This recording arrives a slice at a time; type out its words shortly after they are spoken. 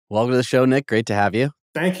Welcome to the show, Nick. Great to have you.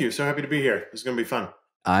 Thank you. So happy to be here. It's going to be fun.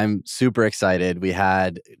 I'm super excited. We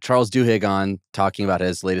had Charles Duhigg on talking about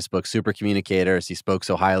his latest book, Super Communicators. He spoke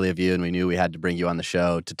so highly of you, and we knew we had to bring you on the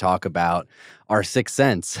show to talk about our sixth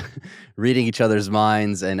sense, reading each other's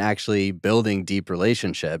minds and actually building deep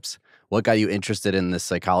relationships. What got you interested in the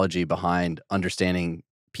psychology behind understanding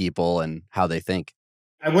people and how they think?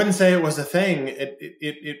 I wouldn't say it was a thing.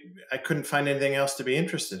 I couldn't find anything else to be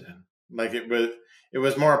interested in. Like it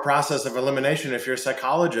was more a process of elimination. If you're a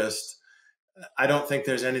psychologist, I don't think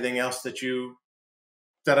there's anything else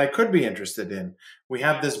that I could be interested in. We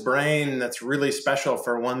have this brain that's really special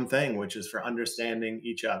for one thing, which is for understanding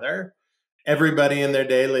each other. Everybody in their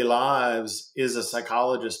daily lives is a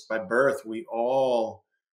psychologist by birth. We all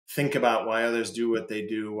think about why others do what they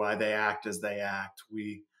do, why they act as they act.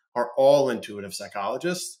 We are all intuitive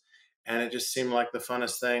psychologists. And it just seemed like the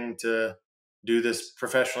funnest thing to do this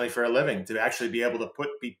professionally for a living, to actually be able to put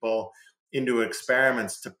people into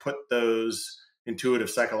experiments, to put those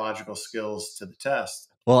intuitive psychological skills to the test.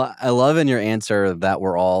 Well, I love in your answer that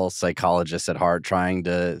we're all psychologists at heart, trying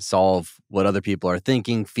to solve what other people are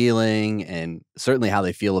thinking, feeling, and certainly how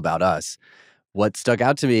they feel about us. What stuck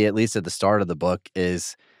out to me, at least at the start of the book,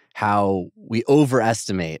 is how we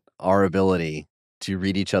overestimate our ability to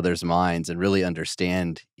read each other's minds and really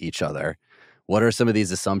understand each other. What are some of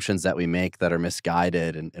these assumptions that we make that are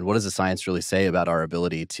misguided? And what does the science really say about our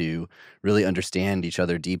ability to really understand each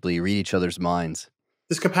other deeply, read each other's minds?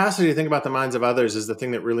 This capacity to think about the minds of others is the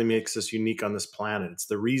thing that really makes us unique on this planet. It's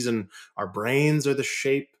the reason our brains are the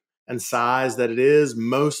shape and size that it is.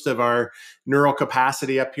 Most of our neural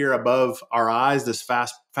capacity up here above our eyes, this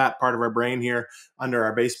fat part of our brain here under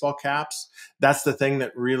our baseball caps, that's the thing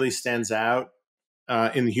that really stands out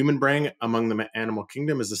in the human brain among the animal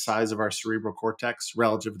kingdom, is the size of our cerebral cortex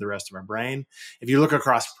relative to the rest of our brain. If you look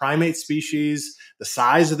across primate species, the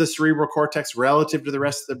size of the cerebral cortex relative to the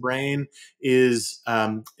rest of the brain is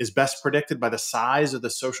best predicted by the size of the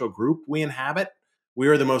social group we inhabit. We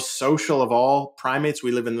are the most social of all primates.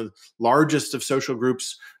 We live in the largest of social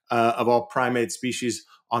groups of all primate species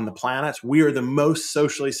on the planet. We are the most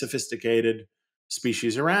socially sophisticated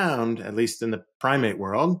species around, at least in the primate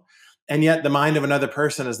world. And yet the mind of another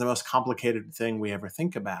person is the most complicated thing we ever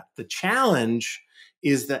think about. The challenge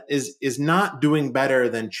is not doing better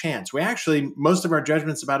than chance. We actually, most of our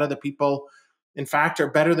judgments about other people, in fact,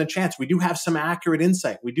 are better than chance. We do have some accurate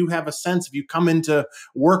insight. We do have a sense. If you come into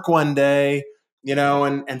work one day,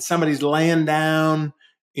 and somebody's laying down,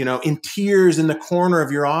 in tears in the corner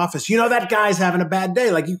of your office, that guy's having a bad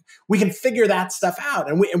day. We can figure that stuff out,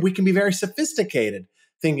 and we can be very sophisticated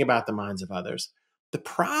thinking about the minds of others. The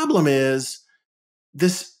problem is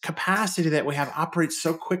this capacity that we have operates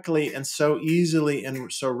so quickly and so easily and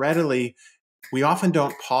so readily, we often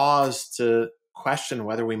don't pause to question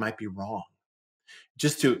whether we might be wrong.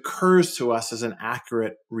 Just occurs to us as an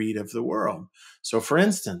accurate read of the world. So for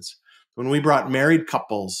instance, when we brought married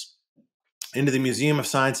couples into the Museum of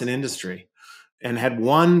Science and Industry and had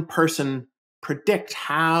one person predict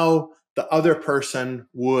how the other person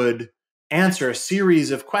would answer a series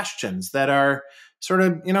of questions that are sort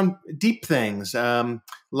of, deep things. I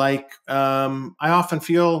often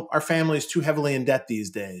feel our family is too heavily in debt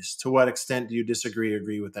these days. To what extent do you disagree or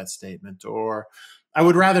agree with that statement? Or I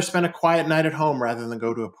would rather spend a quiet night at home rather than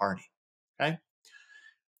go to a party. Okay.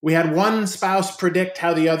 We had one spouse predict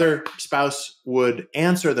how the other spouse would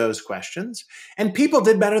answer those questions, and people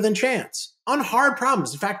did better than chance on hard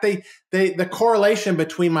problems. In fact, the correlation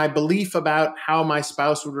between my belief about how my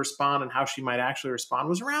spouse would respond and how she might actually respond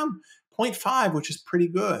was around 0.5, which is pretty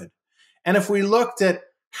good. And if we looked at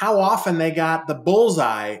how often they got the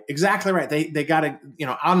bullseye exactly right, they got it,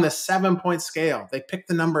 on the 7-point scale, they picked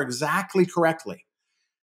the number exactly correctly.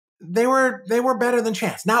 They were better than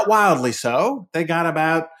chance. Not wildly so. They got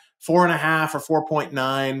about 4.5 or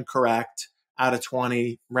 4.9 correct out of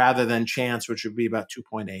 20 rather than chance, which would be about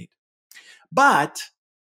 2.8. But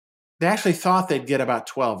they actually thought they'd get about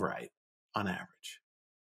 12 right on average.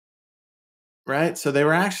 Right? So they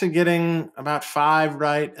were actually getting about 5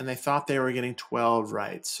 right, and they thought they were getting 12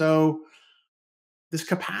 right. So this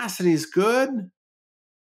capacity is good,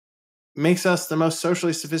 makes us the most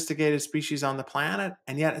socially sophisticated species on the planet,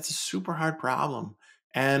 and yet it's a super hard problem.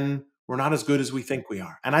 And we're not as good as we think we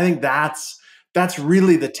are. And I think that's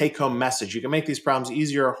really the take-home message. You can make these problems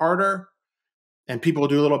easier or harder, and people will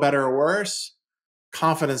do a little better or worse.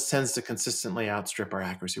 Confidence tends to consistently outstrip our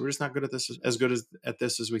accuracy. We're just not good at this, as good at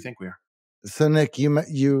this as we think we are. So, Nick,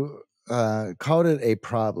 you called it a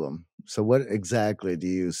problem. So what exactly do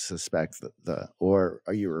you suspect or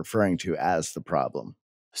are you referring to as the problem?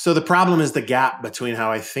 So the problem is the gap between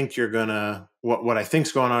how I think you're gonna, what I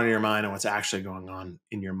think's going on in your mind and what's actually going on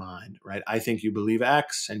in your mind, right? I think you believe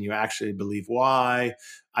X and you actually believe Y.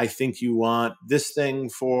 I think you want this thing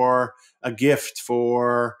for a gift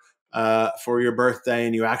for your birthday,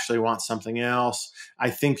 and you actually want something else. I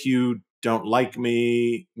think you don't like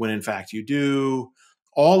me when in fact you do.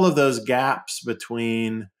 All of those gaps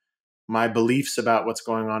between my beliefs about what's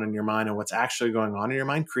going on in your mind and what's actually going on in your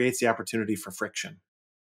mind creates the opportunity for friction,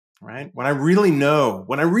 right? When I really know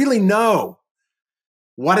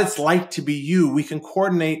what it's like to be you, we can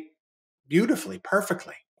coordinate beautifully,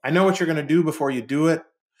 perfectly. I know what you're going to do before you do it.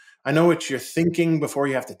 I know what you're thinking before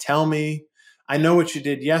you have to tell me. I know what you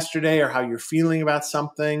did yesterday or how you're feeling about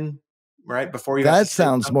something, right? Before you have to That say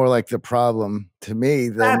sounds something. more like the problem to me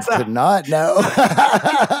than That's to not know.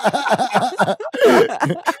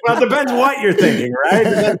 Well, it depends what you're thinking, right? It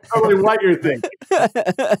depends totally what you're thinking.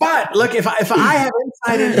 But look, if I have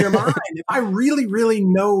insight into your mind, if I really, really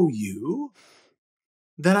know you,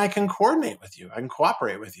 then I can coordinate with you. I can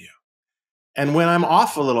cooperate with you. And when I'm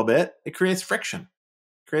off a little bit, it creates friction.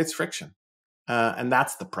 And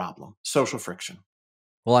that's the problem, social friction.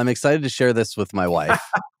 Well, I'm excited to share this with my wife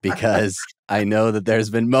because I know that there's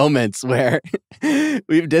been moments where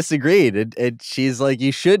we've disagreed. And she's like,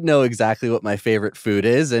 you should know exactly what my favorite food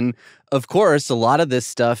is. And of course, a lot of this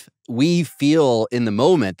stuff we feel in the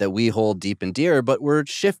moment that we hold deep and dear, but we're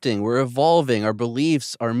shifting, we're evolving. Our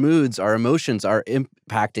beliefs, our moods, our emotions are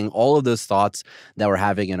impacting all of those thoughts that we're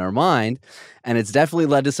having in our mind. And it's definitely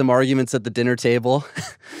led to some arguments at the dinner table.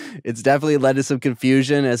 It's definitely led to some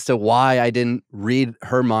confusion as to why I didn't read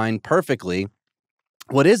her mind perfectly.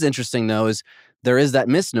 What is interesting, though, is there is that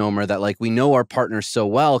misnomer that like we know our partners so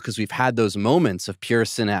well because we've had those moments of pure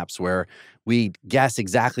synapse where we guess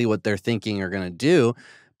exactly what they're thinking or going to do.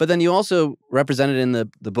 But then you also represented in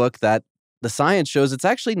the book that the science shows it's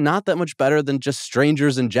actually not that much better than just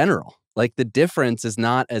strangers in general. Like the difference is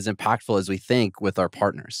not as impactful as we think with our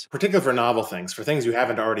partners. Particularly for novel things, for things you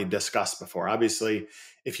haven't already discussed before. Obviously,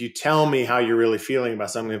 if you tell me how you're really feeling about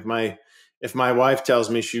something, if my wife tells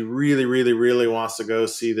me she really, really, really wants to go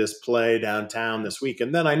see this play downtown this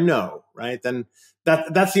weekend, then I know, right? Then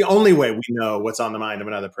that's the only way we know what's on the mind of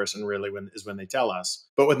another person really when they tell us.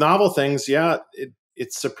 But with novel things, yeah,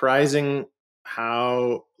 it's surprising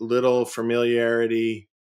how little familiarity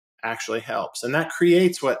actually helps. And that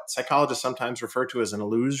creates what psychologists sometimes refer to as an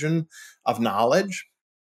illusion of knowledge.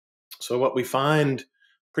 So, what we find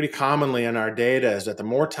pretty commonly in our data is that the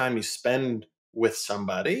more time you spend with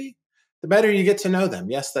somebody, the better you get to know them.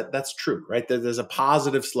 Yes, that's true, right? There's a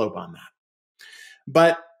positive slope on that.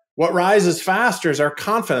 But what rises faster is our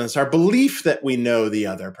confidence, our belief that we know the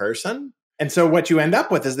other person. And so, what you end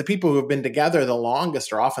up with is the people who have been together the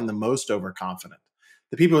longest are often the most overconfident.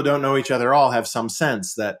 The people who don't know each other all have some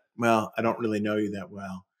sense that, well, I don't really know you that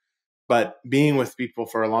well. But being with people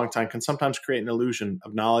for a long time can sometimes create an illusion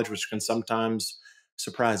of knowledge, which can sometimes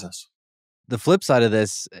surprise us. The flip side of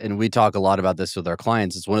this, and we talk a lot about this with our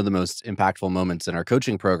clients, it's one of the most impactful moments in our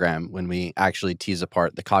coaching program when we actually tease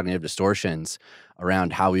apart the cognitive distortions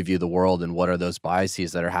around how we view the world and what are those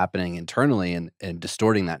biases that are happening internally and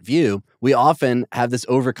distorting that view. We often have this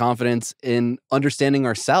overconfidence in understanding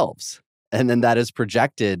ourselves, and then that is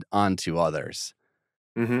projected onto others.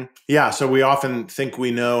 Mm-hmm. Yeah. So we often think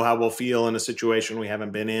we know how we'll feel in a situation we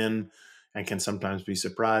haven't been in and can sometimes be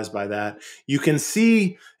surprised by that. You can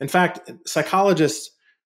see, in fact, psychologists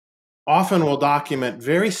often will document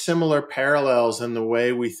very similar parallels in the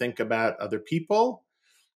way we think about other people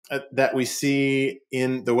that we see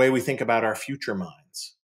in the way we think about our future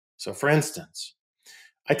minds. So, for instance,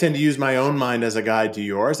 I tend to use my own mind as a guide to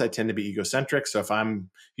yours. I tend to be egocentric. So if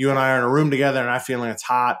you and I are in a room together and I feel like it's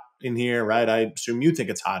hot in here, right? I assume you think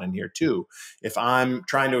it's hot in here too. If I'm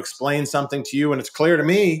trying to explain something to you and it's clear to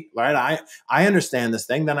me, right? I understand this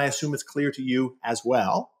thing, then I assume it's clear to you as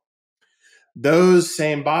well. Those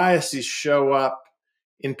same biases show up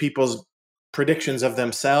in people's predictions of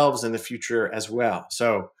themselves in the future as well.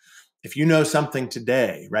 So if you know something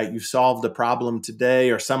today, right, you've solved a problem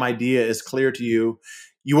today or some idea is clear to you,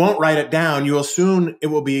 you won't write it down. You'll assume it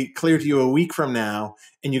will be clear to you a week from now.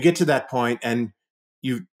 And you get to that point and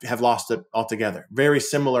you have lost it altogether. Very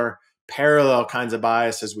similar, parallel kinds of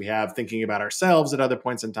biases we have thinking about ourselves at other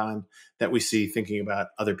points in time that we see thinking about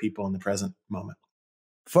other people in the present moment.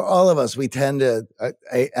 For all of us, we tend to,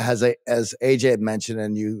 as AJ had mentioned,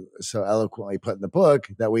 and you so eloquently put in the book,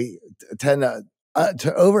 that we tend to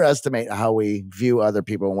overestimate how we view other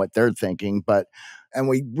people and what they're thinking, and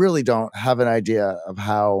we really don't have an idea of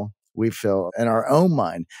how we feel in our own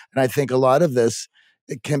mind. And I think a lot of this,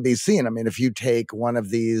 it can be seen. I mean, if you take one of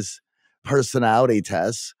these personality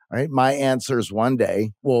tests, right? My answers one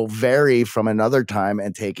day will vary from another time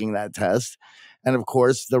and taking that test. And of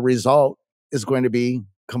course, the result is going to be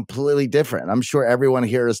completely different. I'm sure everyone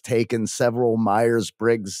here has taken several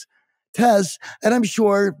Myers-Briggs tests, and I'm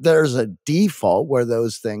sure there's a default where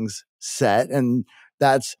those things set, and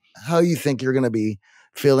that's how you think you're going to be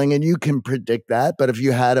feeling, and you can predict that. But if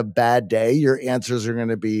you had a bad day, your answers are going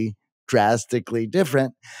to be drastically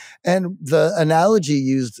different. And the analogy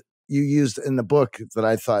you used in the book that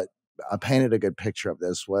I thought painted a good picture of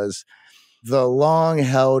this was the long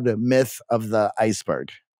held myth of the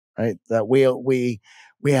iceberg, right? That we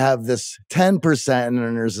have this 10% and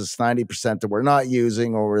then there's this 90% that we're not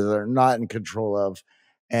using or they're not in control of.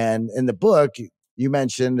 And in the book, you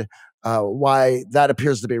mentioned why that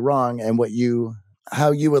appears to be wrong and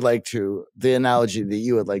how you would like to, the analogy that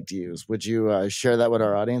you would like to use. Would you share that with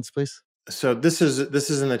our audience, please? So this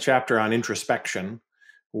is in the chapter on introspection,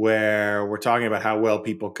 where we're talking about how well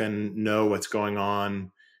people can know what's going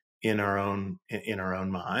on in our own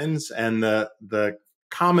minds. And the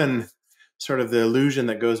common sort of the illusion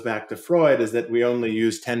that goes back to Freud is that we only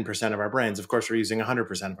use 10% of our brains. Of course, we're using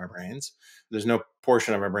 100% of our brains. There's no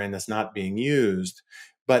portion of our brain that's not being used.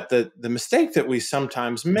 But the mistake that we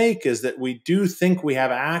sometimes make is that we do think we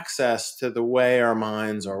have access to the way our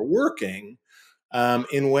minds are working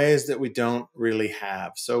in ways that we don't really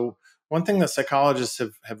have. So one thing that psychologists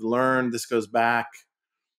have learned, this goes back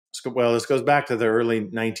to the early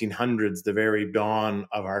 1900s, the very dawn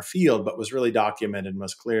of our field, but was really documented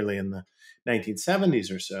most clearly in the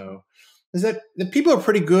 1970s or so, is that people are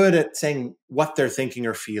pretty good at saying what they're thinking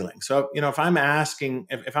or feeling. So, if I'm asking,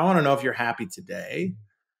 if I want to know if you're happy today,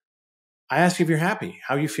 I ask you if you're happy.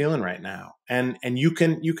 How are you feeling right now? And you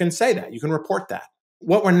can say that. You can report that.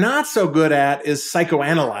 What we're not so good at is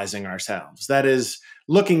psychoanalyzing ourselves. That is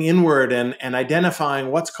looking inward and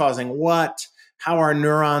identifying what's causing what, how our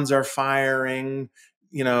neurons are firing,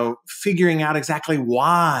 figuring out exactly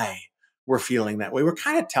why we're feeling that way. We're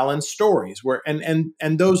kind of telling stories and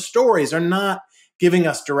those stories are not giving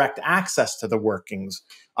us direct access to the workings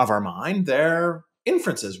of our mind. They're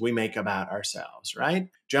inferences we make about ourselves, right?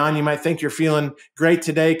 John, you might think you're feeling great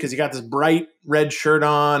today because you got this bright red shirt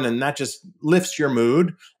on and that just lifts your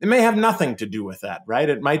mood. It may have nothing to do with that, right?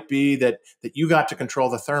 It might be that you got to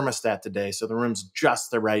control the thermostat today, so the room's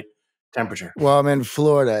just the right temperature. Well, I'm in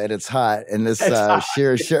Florida and it's hot, and this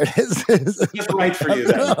sheer shirt is just right for you.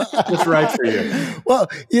 Then. Just right for you. Well,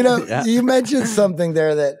 you mentioned something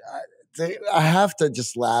there that I have to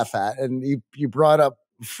just laugh at, and you brought up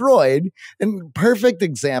Freud, and perfect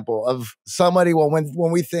example of somebody. Well,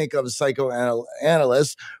 when we think of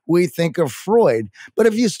psychoanalysts, we think of Freud. But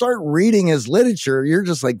if you start reading his literature, you're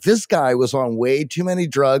just like, this guy was on way too many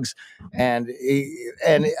drugs, and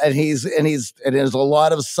there's a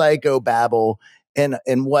lot of psychobabble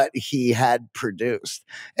in what he had produced.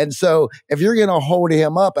 And so, if you're going to hold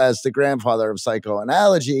him up as the grandfather of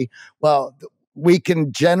psychoanalogy, well, we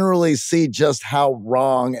can generally see just how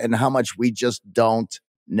wrong and how much we just don't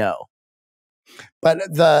know. But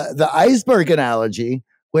the iceberg analogy,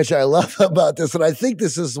 which I love about this, and I think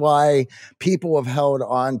this is why people have held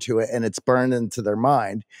on to it and it's burned into their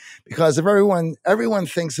mind, because if everyone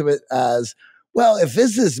thinks of it as, well, if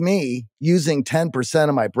this is me using 10%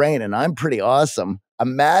 of my brain and I'm pretty awesome,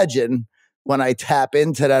 imagine when I tap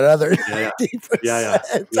into that other 90%. Yeah.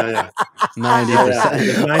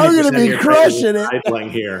 90%. I'm going to be crushing it. Idling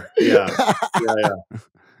here. Yeah.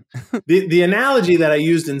 The analogy that I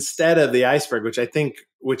used instead of the iceberg, which I think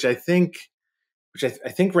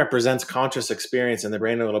represents conscious experience in the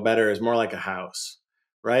brain a little better, is more like a house,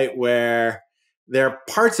 right? Where there are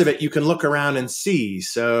parts of it you can look around and see.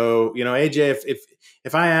 So, AJ,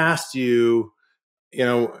 if I asked you,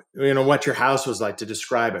 what your house was like, to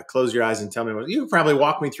describe it, close your eyes and tell me what, you could probably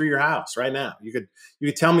walk me through your house right now. You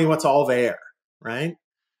could tell me what's all there, right?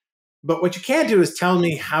 But what you can't do is tell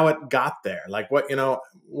me how it got there. Like what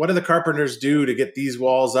do the carpenters do to get these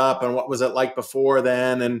walls up, and what was it like before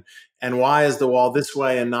then? And why is the wall this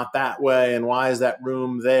way and not that way? And why is that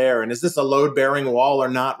room there? And is this a load bearing wall or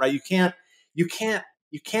not? Right. You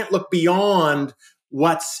can't look beyond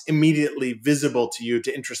what's immediately visible to you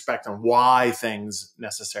to introspect on why things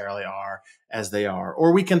necessarily are as they are.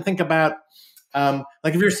 Or we can think about,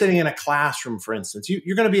 like if you're sitting in a classroom, for instance,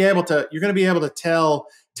 you're going to be able to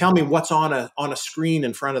tell me what's on a screen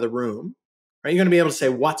in front of the room, right? You're going to be able to say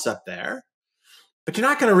what's up there, but you're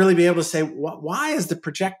not going to really be able to say why is the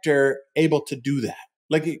projector able to do that?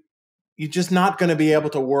 Like you're just not going to be able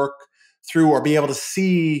to work through or be able to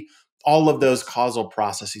see all of those causal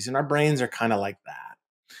processes. And our brains are kind of like that,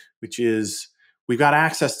 which is we've got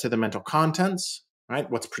access to the mental contents, right?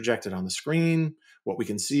 What's projected on the screen, what we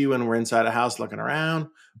can see when we're inside a house looking around.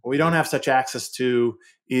 What we don't have such access to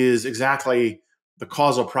is exactly the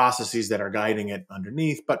causal processes that are guiding it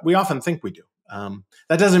underneath, but we often think we do.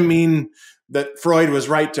 That doesn't mean that Freud was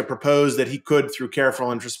right to propose that he could, through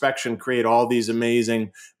careful introspection, create all these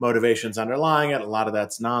amazing motivations underlying it. A lot of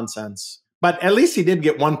that's nonsense. But at least he did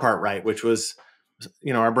get one part right, which was,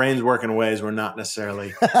 our brains work in ways we're not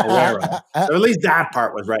necessarily aware of. So at least that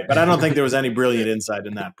part was right. But I don't think there was any brilliant insight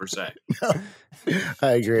in that per se.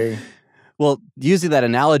 I agree. Well, using that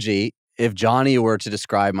analogy, if Johnny were to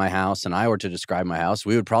describe my house and I were to describe my house,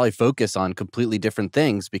 we would probably focus on completely different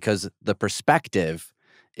things because the perspective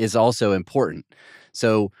is also important.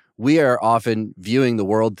 So we are often viewing the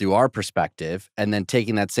world through our perspective and then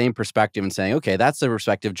taking that same perspective and saying, okay, that's the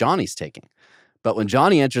perspective Johnny's taking. But when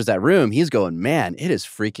Johnny enters that room, he's going, man, it is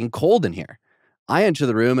freaking cold in here. I enter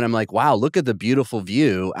the room and I'm like, wow, look at the beautiful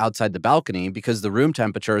view outside the balcony because the room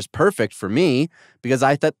temperature is perfect for me because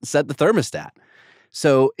I set the thermostat.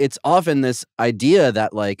 So it's often this idea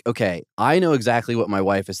that like, okay, I know exactly what my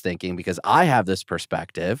wife is thinking because I have this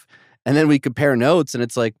perspective. And then we compare notes and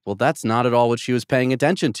it's like, well, that's not at all what she was paying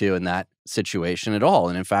attention to in that situation at all.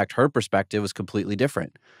 And in fact, her perspective was completely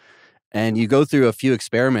different. And you go through a few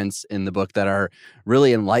experiments in the book that are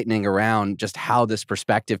really enlightening around just how this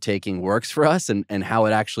perspective taking works for us and how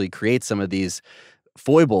it actually creates some of these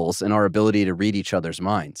foibles in our ability to read each other's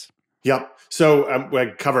minds. Yep. So I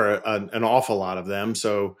cover an awful lot of them.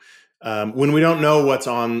 So when we don't know what's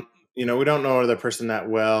on, we don't know the person that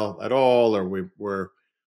well at all, or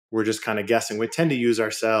we're just kind of guessing, we tend to use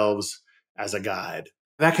ourselves as a guide.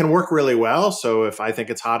 That can work really well. So if I think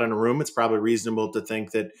it's hot in a room, it's probably reasonable to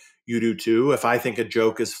think that you do too. If I think a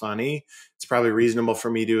joke is funny, it's probably reasonable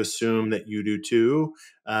for me to assume that you do too.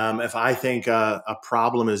 If I think a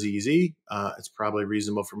problem is easy, it's probably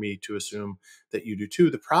reasonable for me to assume that you do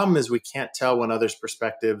too. The problem is we can't tell when others'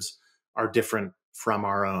 perspectives are different from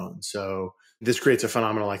our own. So this creates a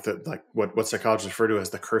phenomenon like what psychologists refer to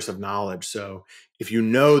as the curse of knowledge. So if you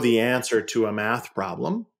know the answer to a math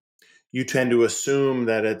problem, you tend to assume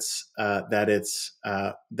that it's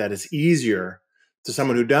easier to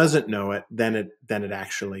someone who doesn't know it than it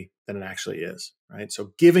actually is, right?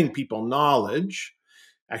 So giving people knowledge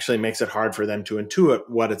actually makes it hard for them to intuit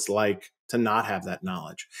what it's like to not have that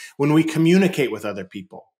knowledge. When we communicate with other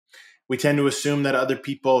people, we tend to assume that other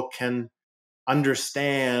people can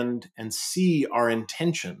understand and see our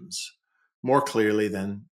intentions more clearly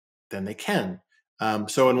than they can.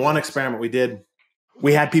 So in one experiment we did,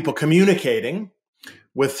 we had people communicating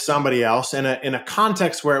with somebody else in a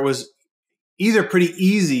context where it was either pretty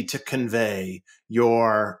easy to convey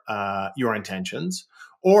your intentions,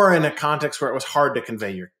 or in a context where it was hard to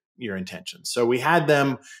convey your intentions. So we had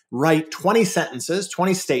them write 20 sentences,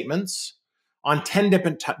 20 statements on 10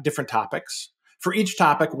 different topics. For each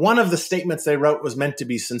topic, one of the statements they wrote was meant to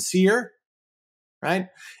be sincere, right?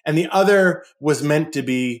 And the other was meant to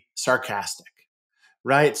be sarcastic,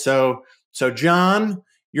 right? So John,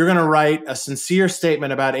 you're going to write a sincere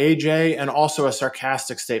statement about AJ and also a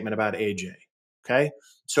sarcastic statement about AJ. Okay.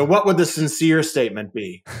 So what would the sincere statement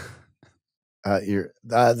be?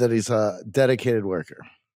 That he's a dedicated worker.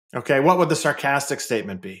 Okay. What would the sarcastic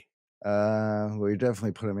statement be? Well, you're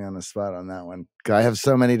definitely putting me on the spot on that one. I have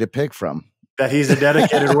so many to pick from. That he's a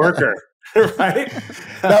dedicated worker. Right?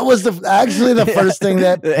 That was actually the first thing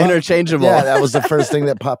that interchangeable. Yeah, that was the first thing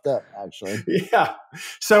that popped up, actually. Yeah.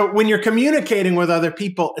 So when you're communicating with other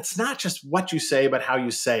people, it's not just what you say, but how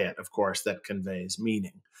you say it, of course, that conveys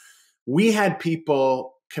meaning. We had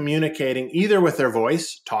people communicating either with their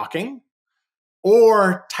voice, talking,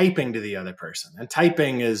 or typing to the other person. And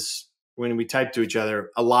typing is when we type to each other,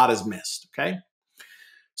 a lot is missed. Okay.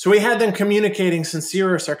 So we had them communicating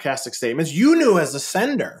sincere or sarcastic statements. You knew as a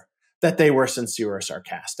sender that they were sincere or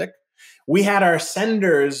sarcastic. We had our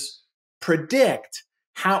senders predict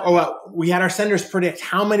how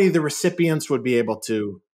many of the recipients would be able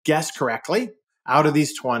to guess correctly out of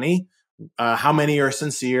these 20, how many are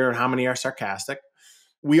sincere and how many are sarcastic.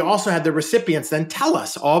 We also had the recipients then tell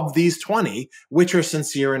us of these 20, which are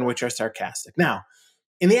sincere and which are sarcastic. Now,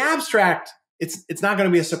 in the abstract, it's not going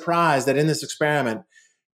to be a surprise that in this experiment,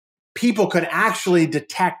 people could actually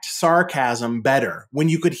detect sarcasm better when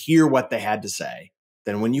you could hear what they had to say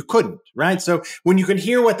than when you couldn't, right? So when you could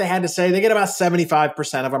hear what they had to say, they get about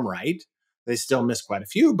 75% of them right. They still miss quite a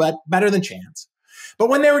few, but better than chance. But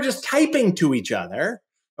when they were just typing to each other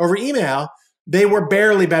over email, they were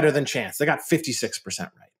barely better than chance. They got 56% right,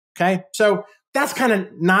 okay? So that's kind of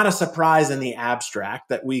not a surprise in the abstract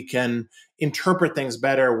that we can interpret things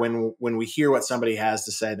better when we hear what somebody has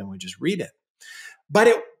to say than we just read it. But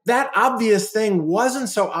that obvious thing wasn't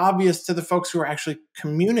so obvious to the folks who were actually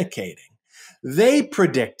communicating. They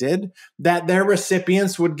predicted that their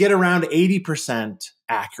recipients would get around 80%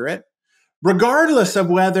 accurate, regardless of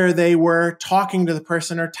whether they were talking to the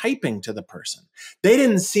person or typing to the person. They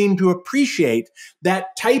didn't seem to appreciate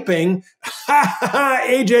that typing,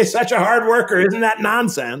 AJ's such a hard worker, isn't that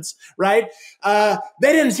nonsense, right? They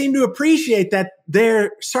didn't seem to appreciate that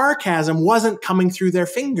their sarcasm wasn't coming through their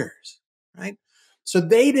fingers, right? So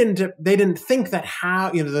they didn't think that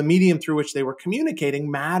how, the medium through which they were communicating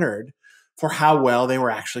mattered for how well they were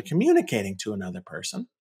actually communicating to another person,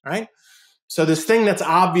 right? So this thing that's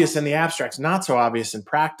obvious in the abstract is not so obvious in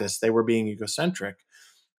practice. They were being egocentric.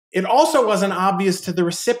 It also wasn't obvious to the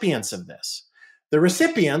recipients of this. The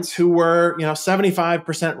recipients who were,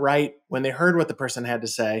 75% right when they heard what the person had to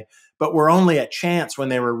say, but were only at chance when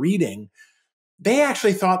they were reading, they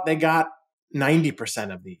actually thought they got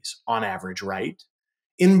 90% of these on average right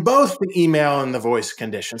in both the email and the voice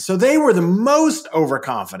condition. So they were the most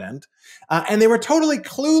overconfident, and they were totally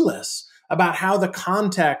clueless about how the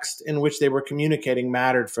context in which they were communicating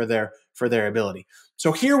mattered for their ability.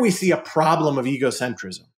 So here we see a problem of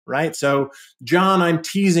egocentrism, right? So, John, I'm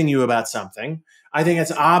teasing you about something. I think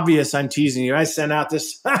it's obvious I'm teasing you. I sent out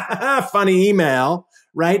this funny email,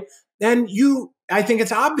 right? And I think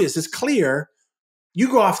it's obvious, it's clear. You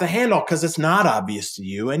go off the handle because it's not obvious to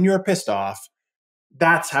you and you're pissed off.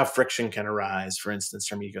 That's how friction can arise, for instance,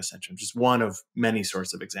 from egocentrism. Just one of many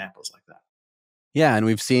sorts of examples like that. Yeah, and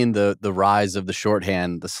we've seen the rise of the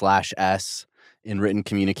shorthand, the /s, in written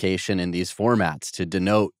communication in these formats to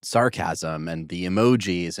denote sarcasm, and the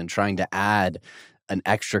emojis, and trying to add an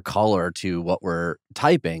extra color to what we're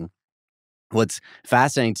typing. What's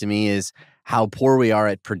fascinating to me is how poor we are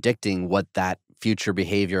at predicting what that future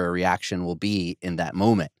behavior or reaction will be in that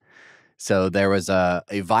moment. So there was a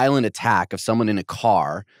violent attack of someone in a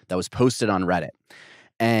car that was posted on Reddit.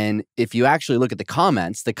 And if you actually look at the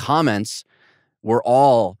comments were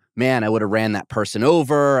all, man, I would have ran that person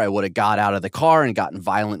over. I would have got out of the car and gotten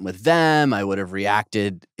violent with them. I would have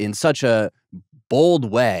reacted in such a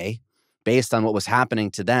bold way based on what was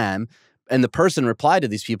happening to them. And the person replied to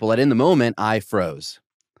these people that in the moment, I froze.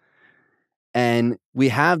 And we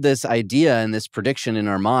have this idea and this prediction in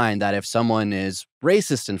our mind that if someone is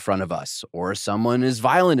racist in front of us, or someone is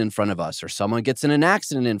violent in front of us, or someone gets in an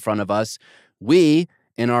accident in front of us, we,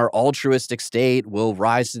 in our altruistic state, will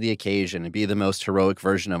rise to the occasion and be the most heroic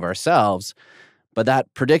version of ourselves. But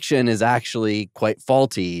that prediction is actually quite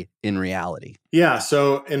faulty in reality. Yeah.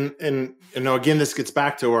 So, and again, this gets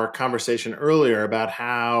back to our conversation earlier about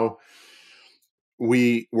how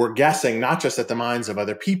we were guessing not just at the minds of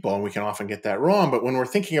other people, and we can often get that wrong, but when we're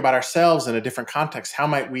thinking about ourselves in a different context, how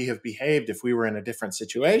might we have behaved if we were in a different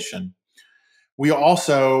situation? We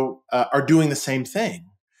also are doing the same thing.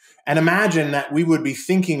 And imagine that we would be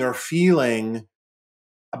thinking or feeling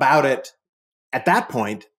about it at that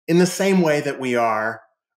point in the same way that we are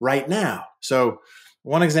right now. So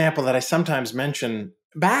one example that I sometimes mention,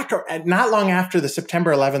 not long after the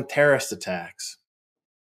September 11th terrorist attacks,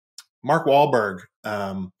 Mark Wahlberg,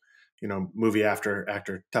 movie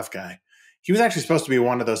actor, tough guy, he was actually supposed to be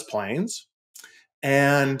one of those planes.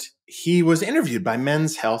 And he was interviewed by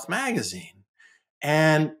Men's Health magazine.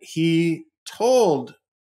 And he told,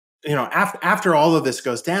 after all of this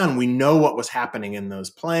goes down, we know what was happening in those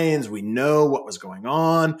planes. We know what was going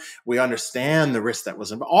on. We understand the risk that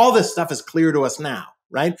was involved. All this stuff is clear to us now,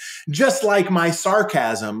 right? Just like my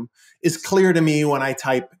sarcasm is clear to me when I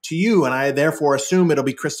type to you, and I therefore assume it'll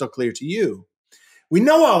be crystal clear to you. We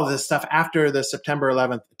know all of this stuff after the September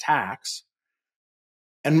 11th attacks.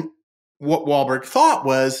 And what Wahlberg thought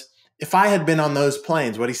was, if I had been on those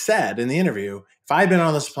planes, what he said in the interview, if I had been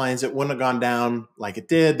on those planes, it wouldn't have gone down like it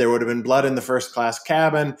did. There would have been blood in the first class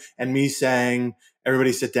cabin and me saying,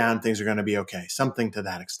 everybody sit down, things are going to be okay. Something to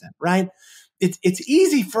that extent, right? It's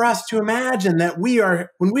easy for us to imagine that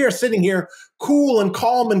when we are sitting here cool and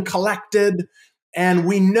calm and collected, and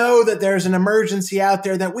we know that there's an emergency out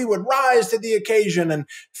there, that we would rise to the occasion and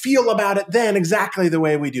feel about it then exactly the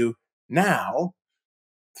way we do now.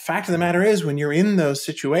 The fact of the matter is, when you're in those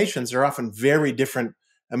situations, they're often very different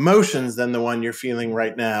emotions than the one you're feeling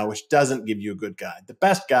right now, which doesn't give you a good guide. The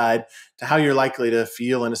best guide to how you're likely to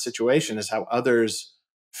feel in a situation is how others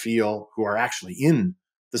feel who are actually in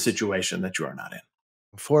the situation that you are not in.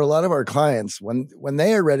 For a lot of our clients, when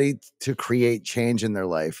they are ready to create change in their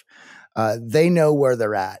life, they know where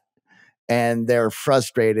they're at, and they're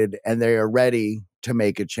frustrated, and they are ready to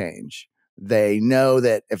make a change. They know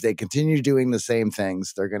that if they continue doing the same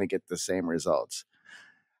things, they're going to get the same results.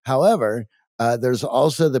 However, there's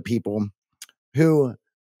also the people who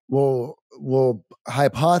will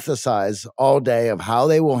hypothesize all day of how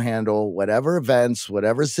they will handle whatever events,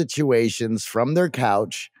 whatever situations from their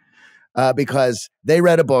couch, because they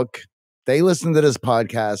read a book, they listened to this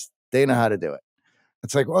podcast, they know how to do it.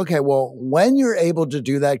 It's like, okay, well, when you're able to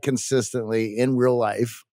do that consistently in real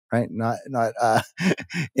life, right? Not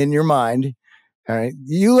in your mind, all right,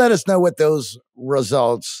 you let us know what those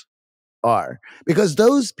results are, because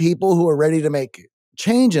those people who are ready to make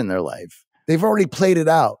change in their life, they've already played it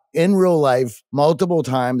out in real life multiple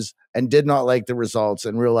times and did not like the results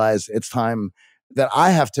and realize it's time that I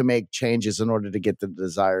have to make changes in order to get the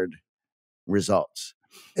desired results.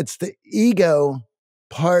 It's the ego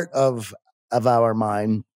part of our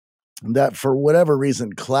mind that, for whatever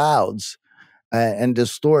reason, clouds and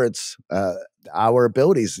distorts our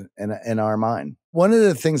abilities in our mind. One of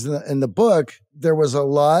the things in the book, there was a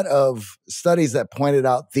lot of studies that pointed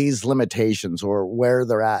out these limitations or where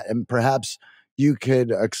they're at. And perhaps you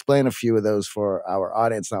could explain a few of those for our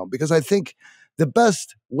audience now, because I think the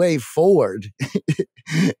best way forward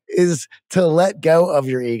is to let go of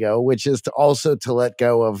your ego, which is to let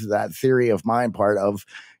go of that theory of mind part of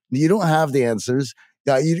you don't have the answers.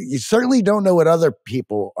 You certainly don't know what other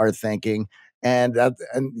people are thinking. And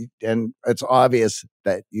it's obvious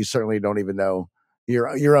that you certainly don't even know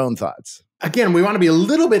your own thoughts. Again, we want to be a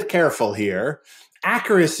little bit careful here.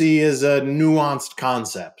 Accuracy is a nuanced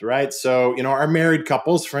concept, right? So, our married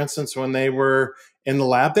couples, for instance, when they were in the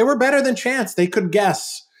lab, they were better than chance. They could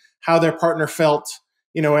guess how their partner felt,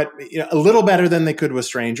 a little better than they could with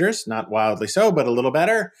strangers, not wildly so, but a little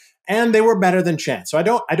better. And they were better than chance. So I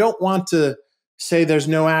don't want to say there's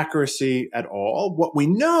no accuracy at all. What we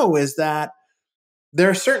know is that there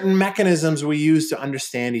are certain mechanisms we use to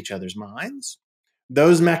understand each other's minds.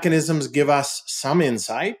 Those mechanisms give us some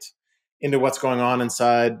insight into what's going on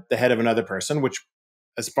inside the head of another person, which,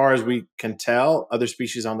 as far as we can tell, other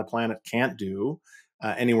species on the planet can't do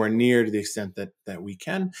anywhere near to the extent that we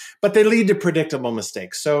can. But they lead to predictable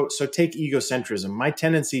mistakes. So take egocentrism. My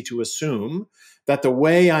tendency to assume that the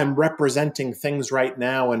way I'm representing things right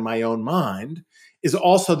now in my own mind is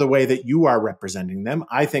also the way that you are representing them.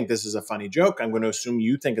 I think this is a funny joke. I'm going to assume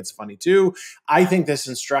you think it's funny too. I think this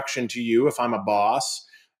instruction to you, if I'm a boss,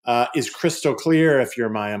 is crystal clear if you're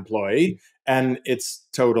my employee, and it's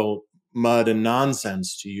total mud and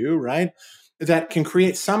nonsense to you, right? That can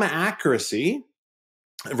create some accuracy,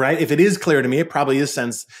 right? If it is clear to me, it probably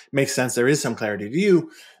makes sense. There is some clarity to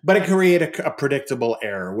you, but it can create a predictable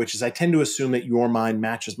error, which is I tend to assume that your mind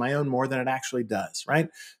matches my own more than it actually does, right?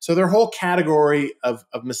 So there are a whole category of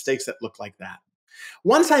mistakes that look like that.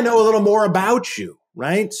 Once I know a little more about you,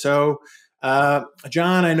 right? So,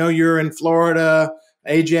 John, I know you're in Florida.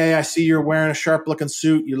 AJ, I see you're wearing a sharp looking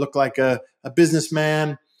suit. You look like a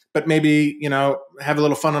businessman, but maybe, have a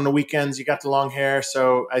little fun on the weekends. You got the long hair.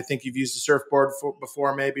 So I think you've used a surfboard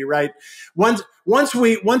before, maybe, right? Once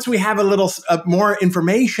we have a little more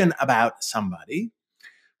information about somebody,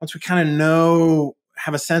 once we kind of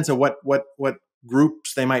have a sense of what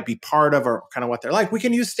groups they might be part of or kind of what they're like, we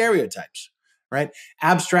can use stereotypes, right?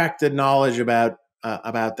 Abstracted knowledge about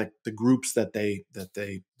the groups that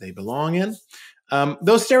they belong in.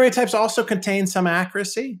 Those stereotypes also contain some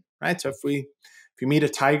accuracy, right? So if you meet a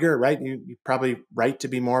tiger, right, you're probably right to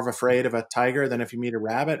be more afraid of a tiger than if you meet a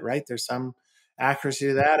rabbit, right? There's some accuracy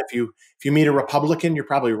to that. If you meet a Republican, you're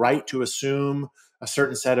probably right to assume a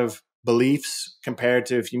certain set of beliefs compared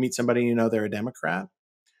to if you meet somebody they're a Democrat.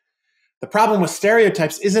 The problem with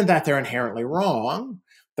stereotypes isn't that they're inherently wrong.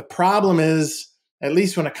 The problem is, at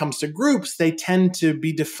least when it comes to groups, they tend to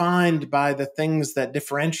be defined by the things that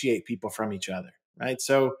differentiate people from each other, right?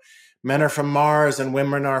 So men are from Mars and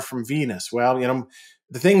women are from Venus. Well,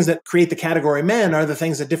 the things that create the category men are the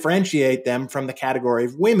things that differentiate them from the category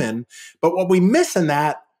of women. But what we miss in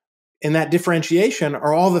that differentiation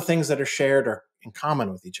are all the things that are shared or in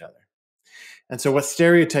common with each other. And so what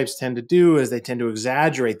stereotypes tend to do is they tend to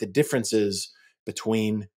exaggerate the differences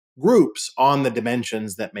between groups on the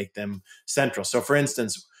dimensions that make them central. So for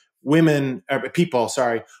instance, people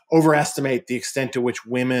overestimate the extent to which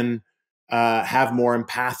women have more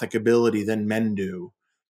empathic ability than men do.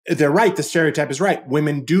 They're right. The stereotype is right.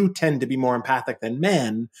 Women do tend to be more empathic than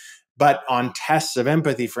men. But on tests of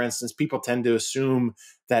empathy, for instance, people tend to assume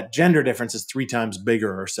that gender difference is 3 times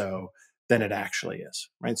bigger or so than it actually is,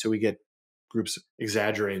 right? So we get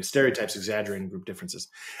stereotypes exaggerating group differences.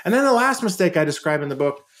 And then the last mistake I describe in the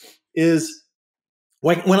book is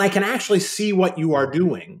when I can actually see what you are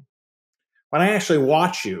doing, when I actually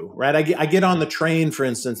watch you, right? I get on the train, for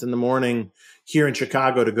instance, in the morning here in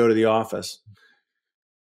Chicago to go to the office.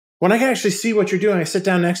 When I can actually see what you're doing, I sit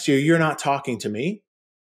down next to you, you're not talking to me.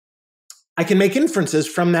 I can make inferences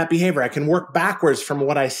from that behavior. I can work backwards from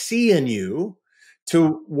what I see in you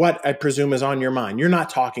to what I presume is on your mind. You're not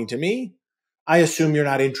talking to me. I assume you're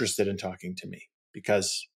not interested in talking to me,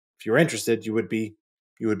 because if you're interested, you would be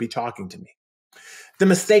talking to me. The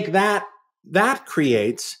mistake that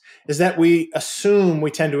creates is that we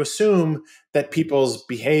tend to assume that people's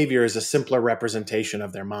behavior is a simpler representation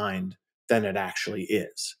of their mind than it actually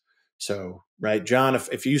is. So, right, John,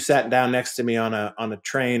 if you sat down next to me on a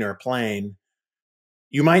train or a plane,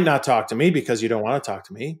 you might not talk to me because you don't want to talk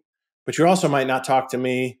to me, but you also might not talk to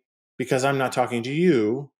me because I'm not talking to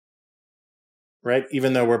you, right?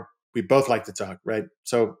 Even though we both like to talk, right?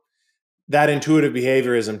 So that intuitive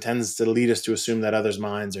behaviorism tends to lead us to assume that others'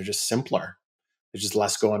 minds are just simpler. There's just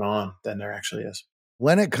less going on than there actually is.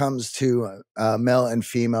 When it comes to male and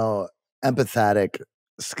female empathetic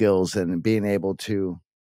skills and being able to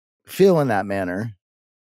feel in that manner,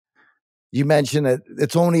 you mentioned that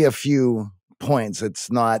it's only a few points.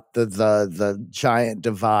 It's not the giant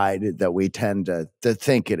divide that we tend to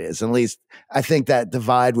think it is. At least I think that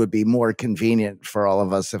divide would be more convenient for all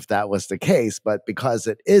of us if that was the case. But because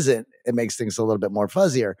it isn't, it makes things a little bit more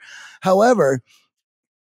fuzzier. However,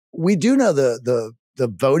 we do know the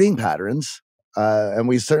voting patterns. And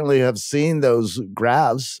we certainly have seen those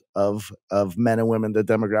graphs of men and women, the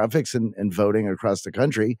demographics and voting across the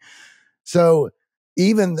country. So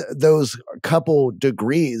even those couple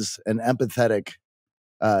degrees in empathetic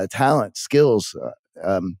talent skills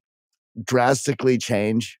drastically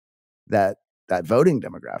change that voting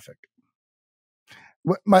demographic.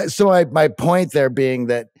 My point there being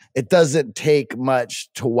that it doesn't take much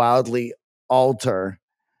to wildly alter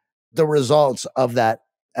the results of that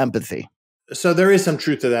empathy. So there is some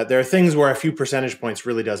truth to that. There are things where a few percentage points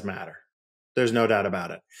really does matter. There's no doubt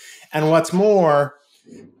about it. And what's more,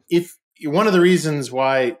 if one of the reasons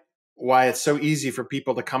why it's so easy for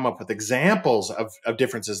people to come up with examples of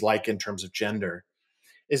differences, like in terms of gender,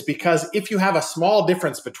 is because if you have a small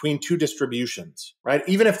difference between two distributions, right,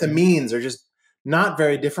 even if the means are just not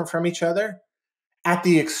very different from each other, at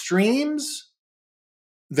the extremes,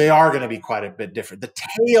 they are going to be quite a bit different. The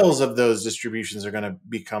tails of those distributions are going to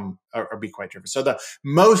be quite different. So the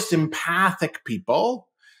most empathic people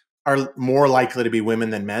are more likely to be women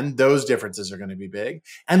than men. Those differences are going to be big.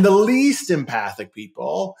 And the least empathic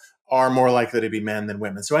people are more likely to be men than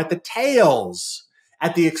women. So at the tails,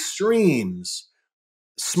 at the extremes,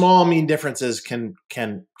 small mean differences can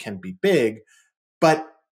be big. But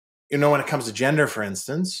when it comes to gender, for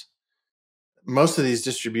instance, most of these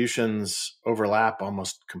distributions overlap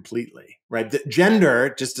almost completely, right? The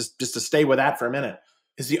gender, just to stay with that for a minute,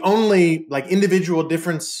 is the only individual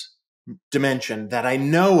difference dimension that I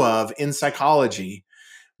know of in psychology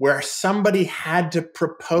where somebody had to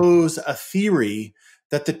propose a theory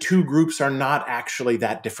that the two groups are not actually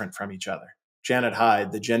that different from each other. Janet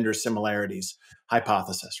Hyde, the gender similarities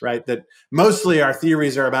hypothesis, right? That mostly our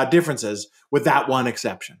theories are about differences, with that one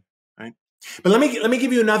exception, right? But let me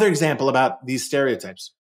give you another example about these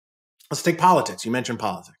stereotypes. Let's take politics. You mentioned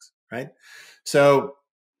politics, right? So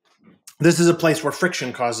this is a place where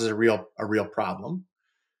friction causes a real problem.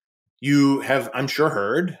 You have, I'm sure,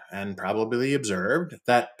 heard and probably observed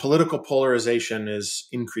that political polarization is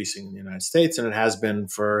increasing in the United States, and it has been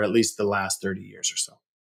for at least the last 30 years or so.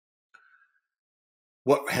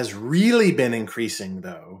 What has really been increasing,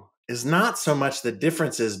 though, is not so much the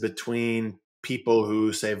differences between people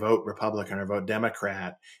who say vote Republican or vote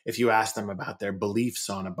Democrat if you ask them about their beliefs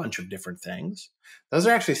on a bunch of different things. Those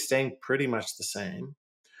are actually staying pretty much the same.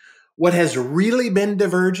 What has really been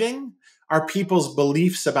diverging are people's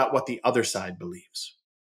beliefs about what the other side believes.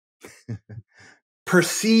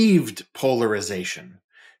 Perceived polarization.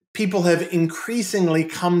 People have increasingly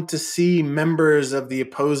come to see members of the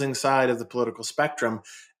opposing side of the political spectrum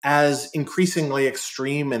as increasingly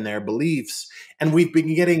extreme in their beliefs. And we've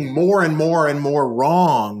been getting more and more and more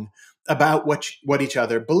wrong about what each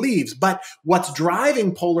other believes. But what's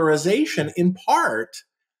driving polarization in part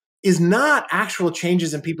is not actual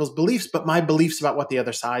changes in people's beliefs, but my beliefs about what the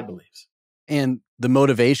other side believes. And the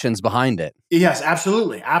motivations behind it. Yes,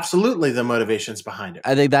 absolutely. Absolutely, the motivations behind it.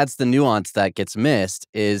 I think that's the nuance that gets missed,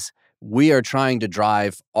 is we are trying to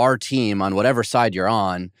drive our team on whatever side you're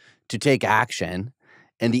on to take action.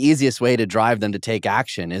 And the easiest way to drive them to take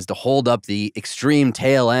action is to hold up the extreme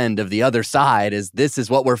tail end of the other side as this is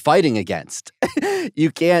what we're fighting against.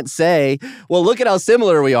 You can't say, well, look at how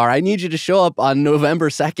similar we are. I need you to show up on November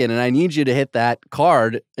 2nd, and I need you to hit that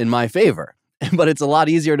card in my favor. But it's a lot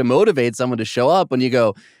easier to motivate someone to show up when you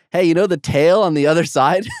go, hey, the tail on the other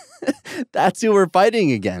side? That's who we're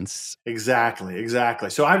fighting against. Exactly.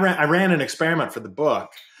 So I ran an experiment for the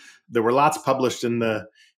book. There were lots published in the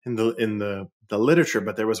in the literature,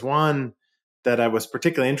 but there was one that I was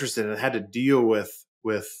particularly interested in. It had to deal with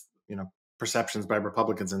perceptions by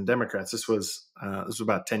Republicans and Democrats. This was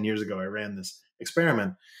about 10 years ago. I ran this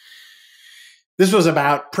experiment. This was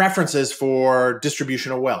about preferences for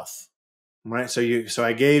distribution of wealth, right? So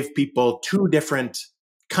I gave people two different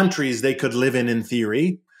countries they could live in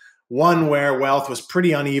theory. One where wealth was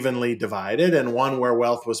pretty unevenly divided, and one where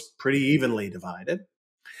wealth was pretty evenly divided.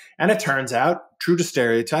 And it turns out, true to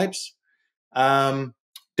stereotypes,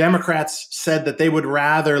 Democrats said that they would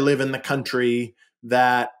rather live in the country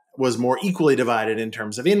that was more equally divided in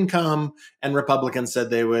terms of income, and Republicans said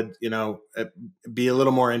they would, be a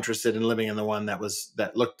little more interested in living in the one that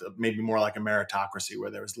looked maybe more like a meritocracy,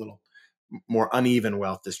 where there was a little more uneven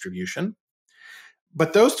wealth distribution.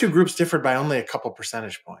 But those two groups differed by only a couple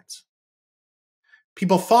percentage points.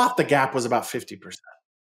 People thought the gap was about 50%,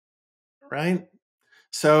 right?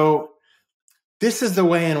 So this is the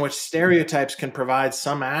way in which stereotypes can provide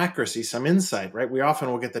some accuracy, some insight, right? We often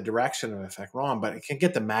will get the direction of effect wrong, but it can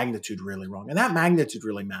get the magnitude really wrong. And that magnitude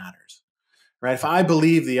really matters, right? If I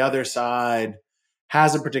believe the other side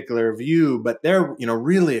has a particular view, but they're,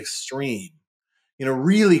 really extreme,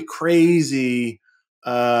 really crazy,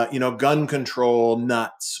 gun control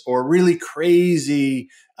nuts, or really crazy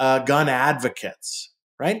gun advocates,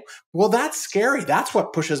 right? Well, that's scary. That's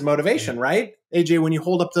what pushes motivation, right? AJ, when you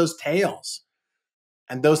hold up those tails,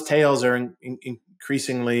 and those tales are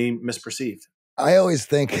increasingly misperceived. I always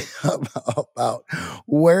think about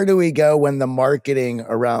where do we go when the marketing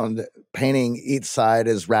around painting each side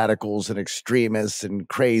as radicals and extremists and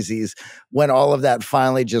crazies, when all of that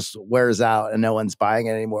finally just wears out and no one's buying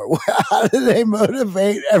it anymore? How do they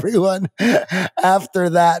motivate everyone after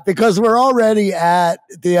that? Because we're already at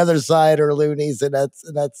the other side or loonies, and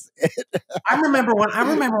that's it. I remember when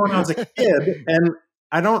I was a kid, and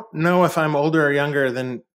I don't know if I'm older or younger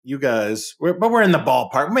than you guys, but we're in the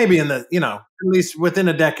ballpark, maybe in the, at least within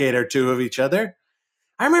a decade or two of each other.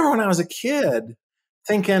 I remember when I was a kid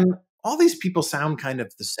thinking, all these people sound kind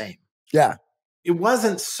of the same. Yeah. It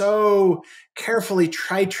wasn't so carefully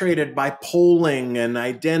titrated by polling and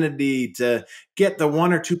identity to get the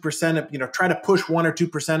 1 or 2% of, try to push 1 or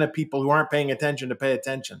 2% of people who aren't paying attention to pay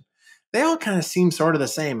attention. They all kind of seem sort of the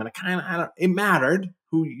same. And it mattered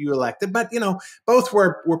who you elected, but, both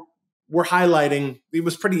were highlighting. It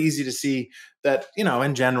was pretty easy to see that,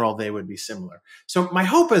 in general, they would be similar. So my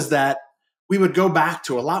hope is that we would go back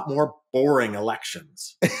to a lot more boring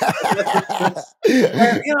elections. Where,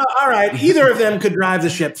 all right, either of them could drive the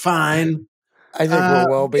ship fine. I think we're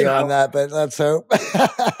well beyond that, but let's hope.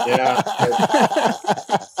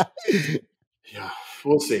 Yeah,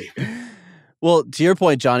 we'll see. Well, to your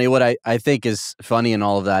point, Johnny, what I think is funny in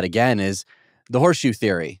all of that, again, is the horseshoe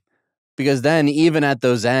theory. Because then even at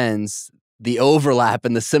those ends, the overlap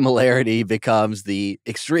and the similarity becomes the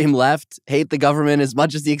extreme left hate the government as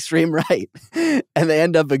much as the extreme right. And they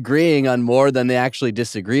end up agreeing on more than they actually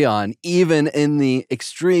disagree on, even in the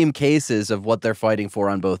extreme cases of what they're fighting for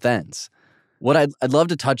on both ends. What I'd love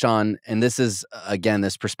to touch on, and this is, again,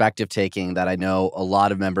 this perspective taking that I know a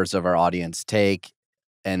lot of members of our audience take,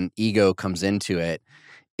 and ego comes into it,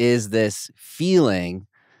 is this feeling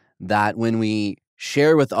that when we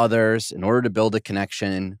share with others, in order to build a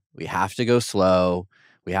connection, we have to go slow.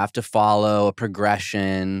 We have to follow a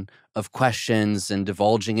progression of questions and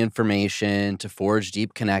divulging information to forge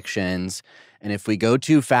deep connections. And if we go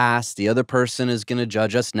too fast, the other person is going to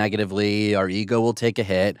judge us negatively. Our ego will take a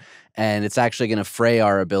hit, and it's actually going to fray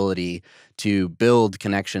our ability to build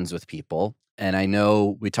connections with people. And I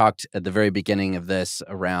know we talked at the very beginning of this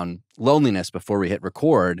around loneliness before we hit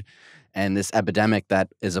record, and this epidemic that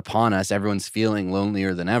is upon us. Everyone's feeling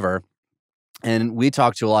lonelier than ever. And we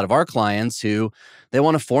talk to a lot of our clients who they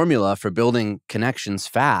want a formula for building connections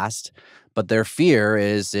fast, but their fear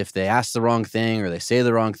is if they ask the wrong thing or they say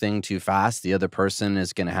the wrong thing too fast, the other person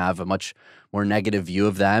is going to have a much more negative view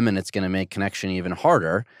of them, and it's going to make connection even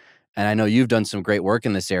harder. And I know you've done some great work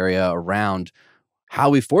in this area around how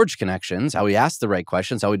we forge connections, how we ask the right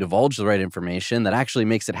questions, how we divulge the right information that actually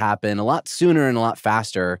makes it happen a lot sooner and a lot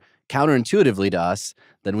faster, counterintuitively to us,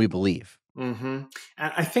 than we believe. Mm-hmm.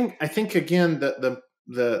 And I think again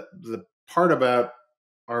the part about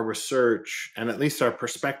our research and at least our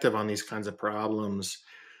perspective on these kinds of problems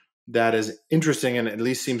that is interesting and at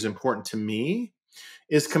least seems important to me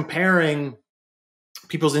is comparing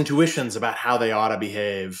people's intuitions about how they ought to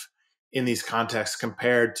behave in these contexts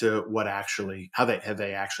compared to how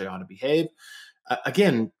they actually ought to behave.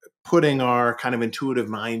 Again, putting our kind of intuitive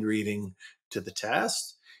mind reading to the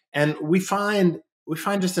test, and we find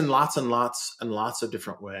just in lots and lots of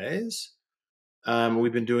different ways.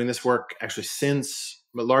 We've been doing this work actually since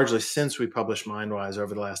but largely since we published Mindwise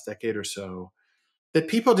over the last decade or so, that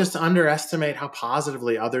people just underestimate how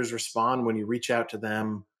positively others respond when you reach out to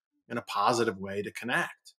them in a positive way to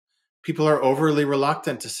connect. People are overly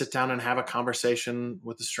reluctant to sit down and have a conversation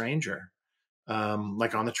with a stranger,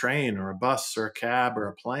 like on the train or a bus or a cab or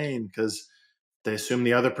a plane, because they assume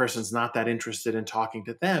the other person's not that interested in talking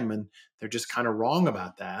to them. And they're just kind of wrong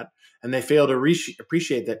about that. And they fail to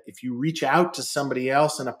appreciate that if you reach out to somebody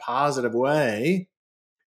else in a positive way,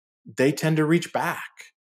 they tend to reach back,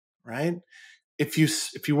 right? If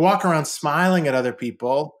you walk around smiling at other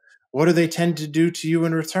people, what do they tend to do to you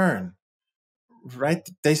in return? Right?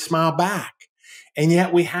 They smile back. And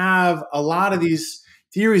yet we have a lot of these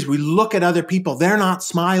theories. We look at other people, they're not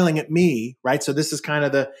smiling at me, right? So this is kind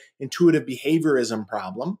of the intuitive behaviorism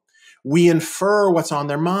problem. We infer what's on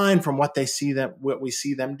their mind from what we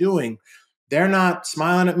see them doing. They're not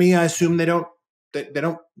smiling at me. I assume they don't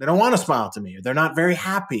want to smile to me. They're not very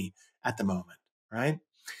happy at the moment, right?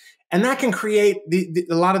 And that can create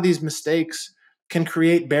a lot of these mistakes can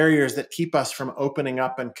create barriers that keep us from opening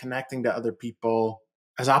up and connecting to other people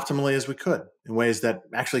as optimally as we could in ways that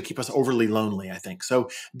actually keep us overly lonely, I think. So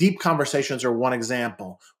deep conversations are one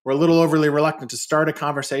example. We're a little overly reluctant to start a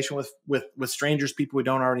conversation with strangers, people we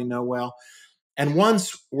don't already know well. And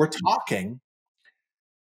once we're talking,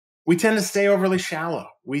 we tend to stay overly shallow.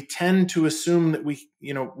 We tend to assume that we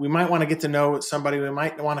might want to get to know somebody. We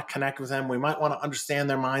might want to connect with them. We might want to understand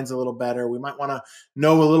their minds a little better. We might want to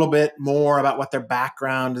know a little bit more about what their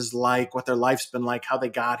background is like, what their life's been like, how they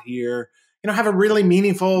got here, have a really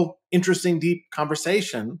meaningful, interesting, deep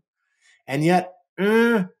conversation. And yet,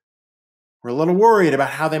 we're a little worried about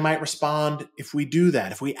how they might respond if we do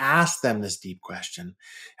that, if we ask them this deep question.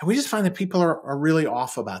 And we just find that people are really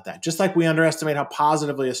off about that. Just like we underestimate how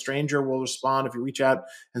positively a stranger will respond if you reach out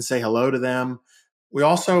and say hello to them, we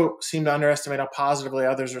also seem to underestimate how positively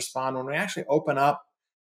others respond when we actually open up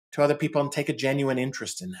to other people and take a genuine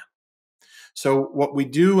interest in them. So what we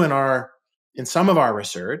do in some of our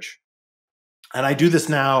research, and I do this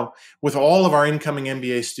now with all of our incoming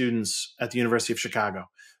MBA students at the University of Chicago.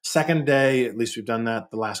 Second day, at least we've done that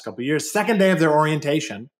the last couple of years, second day of their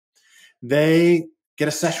orientation, they get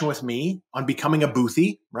a session with me on becoming a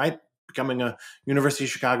Boothie, right? Becoming a University of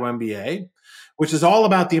Chicago MBA, which is all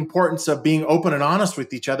about the importance of being open and honest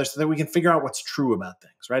with each other so that we can figure out what's true about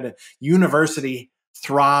things, right? A university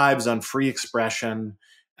thrives on free expression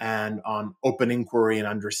and on open inquiry and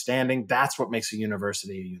understanding. That's what makes a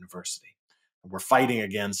university a university. We're fighting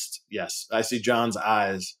against, yes, I see John's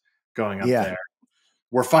eyes going up there.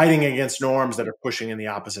 We're fighting against norms that are pushing in the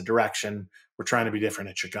opposite direction. We're trying to be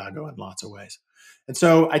different in Chicago in lots of ways. And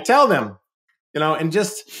so I tell them, in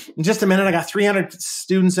just a minute, I got 300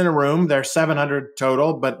 students in a room. There are 700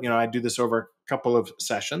 total, but I do this over a couple of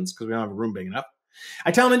sessions because we don't have a room big enough.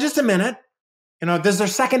 I tell them in just a minute, this is their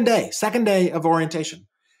second day of orientation.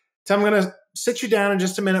 So I'm going to sit you down in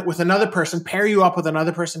just a minute with another person, pair you up with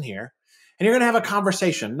another person here, and you're going to have a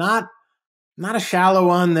conversation, not a shallow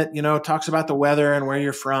one that, talks about the weather and where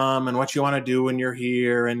you're from and what you want to do when you're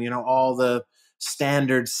here and, all the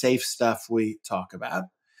standard safe stuff we talk about,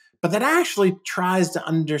 but that actually tries to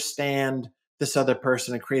understand this other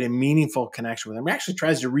person and create a meaningful connection with them. It actually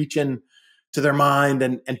tries to reach in to their mind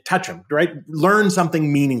and touch them, right? Learn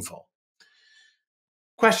something meaningful.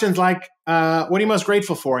 Questions like, what are you most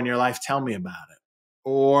grateful for in your life? Tell me about it.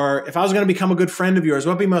 Or if I was going to become a good friend of yours,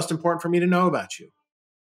 what would be most important for me to know about you?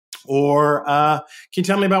 Or can you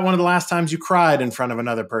tell me about one of the last times you cried in front of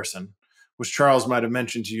another person, which Charles might have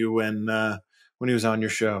mentioned to you when he was on your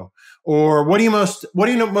show? Or what are you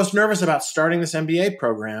most nervous about starting this MBA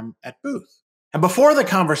program at Booth? And before the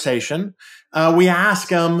conversation, we ask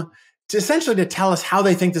them to tell us how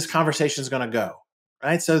they think this conversation is going to go.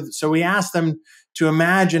 Right? So we ask them to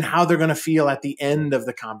imagine how they're going to feel at the end of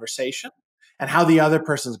the conversation and how the other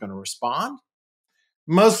person is going to respond.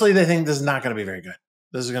 Mostly they think this is not going to be very good.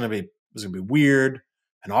 This is going to be weird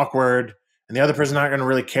and awkward, and the other person's not going to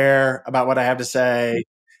really care about what I have to say,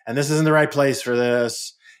 and this isn't the right place for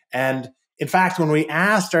this. And in fact, when we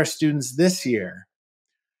asked our students this year,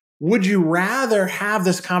 would you rather have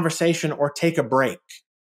this conversation or take a break?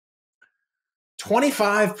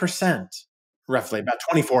 25%, roughly about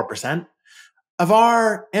 24%, of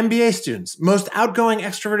our MBA students, most outgoing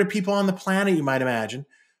extroverted people on the planet, you might imagine,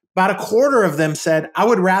 about a quarter of them said, I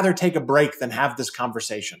would rather take a break than have this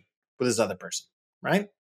conversation with this other person, right?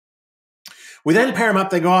 We then pair them up.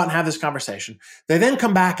 They go out and have this conversation. They then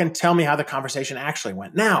come back and tell me how the conversation actually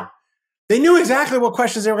went. Now, they knew exactly what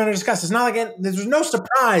questions they were going to discuss. It's not like there's no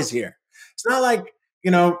surprise here. It's not like,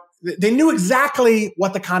 they knew exactly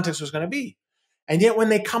what the context was going to be. And yet when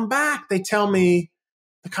they come back, they tell me,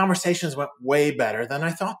 the conversations went way better than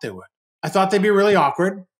I thought they would. I thought they'd be really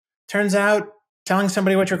awkward. Turns out telling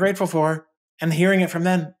somebody what you're grateful for and hearing it from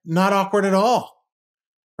them, not awkward at all,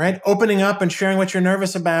 right? Opening up and sharing what you're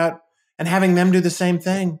nervous about and having them do the same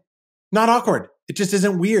thing, not awkward. It just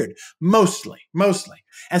isn't weird, mostly.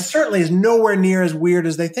 And certainly is nowhere near as weird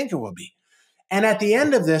as they think it will be. And at the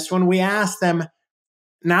end of this, when we ask them,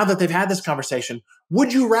 now that they've had this conversation,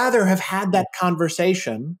 would you rather have had that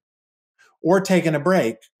conversation or taken a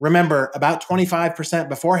break? Remember, about 25%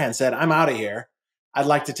 beforehand said, I'm out of here. I'd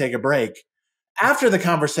like to take a break. After the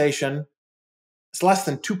conversation, it's less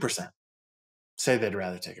than 2% say they'd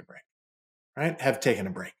rather take a break, right? Have taken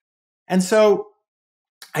a break. And so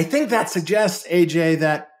I think that suggests, AJ,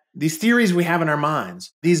 that these theories we have in our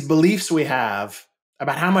minds, these beliefs we have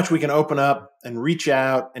about how much we can open up and reach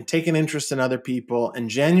out and take an interest in other people and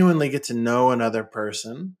genuinely get to know another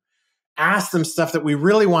person, ask them stuff that we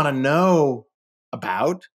really want to know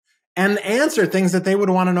about, and answer things that they would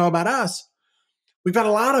want to know about us. We've got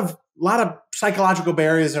a lot of psychological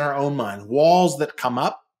barriers in our own mind, walls that come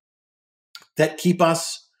up that keep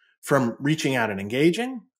us from reaching out and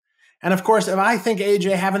engaging. And of course, if I think,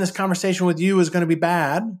 AJ, having this conversation with you is going to be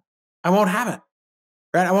bad, I won't have it,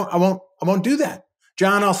 right? I won't do that.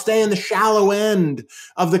 John, I'll stay in the shallow end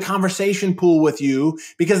of the conversation pool with you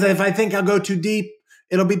because if I think I'll go too deep,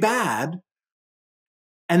 it'll be bad.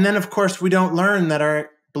 And then, of course, we don't learn that our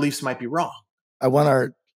beliefs might be wrong. I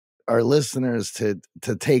want our listeners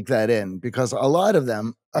to take that in, because a lot of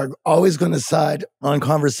them are always going to side on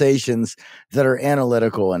conversations that are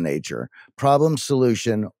analytical in nature, problem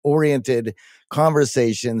solution oriented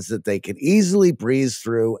conversations that they can easily breeze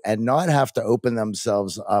through and not have to open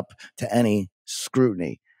themselves up to any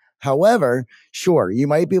scrutiny. However, sure, you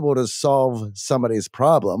might be able to solve somebody's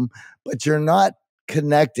problem, but you're not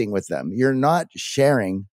connecting with them. You're not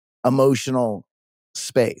sharing emotional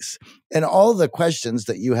space. And all the questions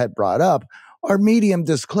that you had brought up are medium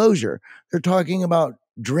disclosure. They're talking about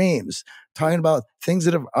dreams, talking about things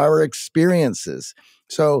that are our experiences.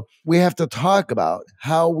 So we have to talk about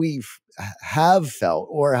how we have felt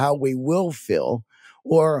or how we will feel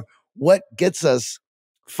or what gets us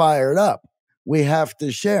fired up. We have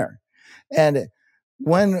to share. And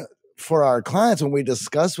for our clients, when we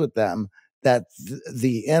discuss with them that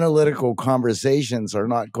the analytical conversations are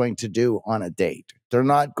not going to do on a date, they're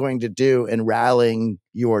not going to do in rallying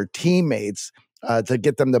your teammates to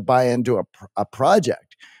get them to buy into a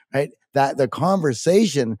project, right? That the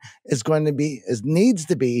conversation is going to be, needs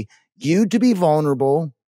to be you to be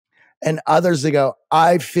vulnerable and others to go,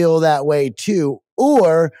 I feel that way too.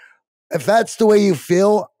 Or if that's the way you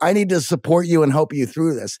feel, I need to support you and help you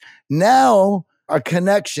through this. Now a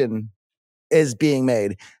connection is being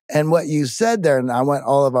made. And what you said there, and I want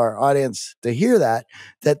all of our audience to hear that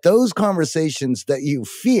those conversations that you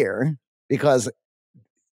fear because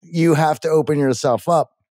you have to open yourself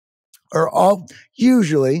up are all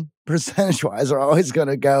usually percentage-wise are always going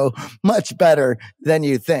to go much better than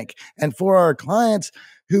you think. And for our clients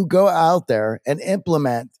who go out there and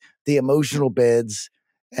implement the emotional bids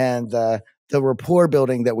and the rapport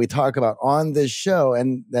building that we talk about on this show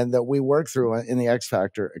and that we work through in the X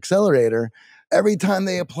Factor Accelerator, every time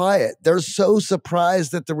they apply it, they're so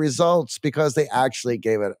surprised at the results because they actually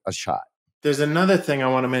gave it a shot. There's another thing I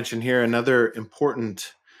want to mention here, another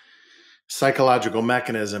important psychological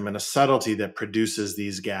mechanism and a subtlety that produces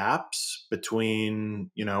these gaps between,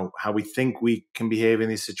 how we think we can behave in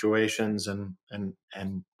these situations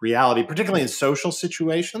and reality, particularly in social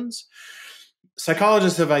situations.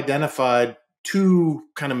 Psychologists have identified two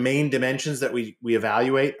kind of main dimensions that we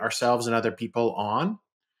evaluate ourselves and other people on.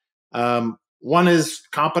 One is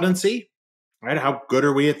competency, right? How good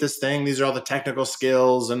are we at this thing? These are all the technical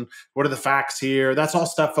skills and what are the facts here? That's all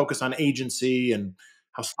stuff focused on agency and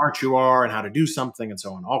how smart you are and how to do something and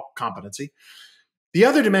so on, all competency. The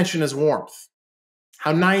other dimension is warmth.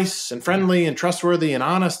 How nice and friendly and trustworthy and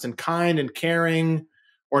honest and kind and caring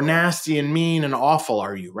or nasty and mean and awful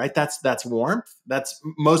are you, right? That's warmth. That's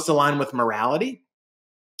most aligned with morality.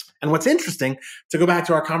 And what's interesting, to go back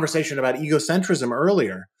to our conversation about egocentrism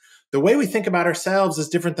earlier, the way we think about ourselves is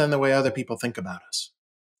different than the way other people think about us.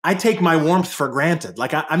 I take my warmth for granted.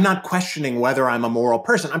 Like I'm not questioning whether I'm a moral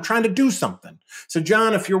person. I'm trying to do something. So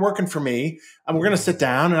John, if you're working for me, we're going to sit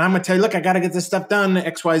down and I'm going to tell you, look, I got to get this stuff done,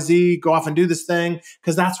 XYZ, go off and do this thing,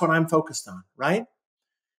 because that's what I'm focused on, right?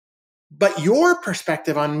 But your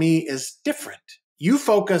perspective on me is different. You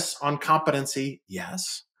focus on competency,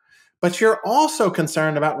 yes, but you're also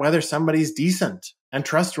concerned about whether somebody's decent and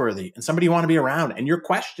trustworthy and somebody you want to be around, and you're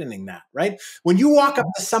questioning that, right? When you walk up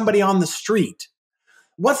to somebody on the street,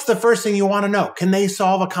 what's the first thing you want to know? Can they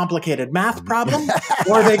solve a complicated math problem,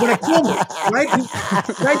 or are they going to kill me?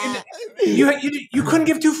 Right? You couldn't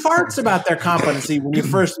give two farts about their competency when you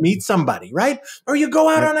first meet somebody, right? Or you go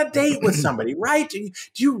out on a date with somebody, right? Do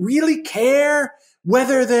you really care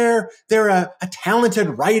whether they're a talented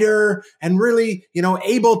writer and really,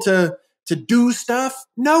 able to do stuff?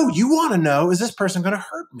 No, you want to know, is this person going to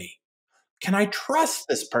hurt me? Can I trust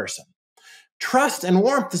this person? Trust and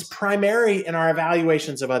warmth is primary in our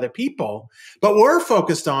evaluations of other people, but what we're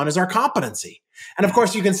focused on is our competency. And of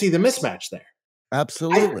course, you can see the mismatch there.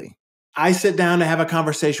 Absolutely. I sit down to have a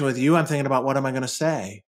conversation with you. I'm thinking about, what am I going to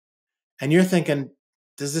say? And you're thinking,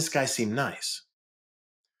 does this guy seem nice?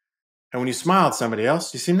 And when you smile at somebody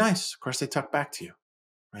else, you seem nice. Of course, they talk back to you,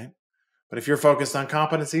 right? But if you're focused on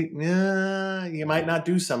competency, you might not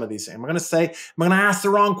do some of these things. I'm going to ask the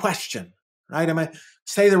wrong question, right? I might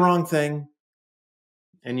say the wrong thing,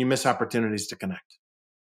 and you miss opportunities to connect.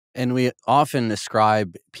 And we often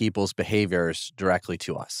ascribe people's behaviors directly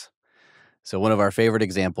to us. So one of our favorite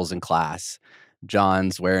examples in class,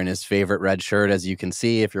 John's wearing his favorite red shirt, as you can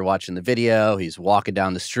see if you're watching the video. He's walking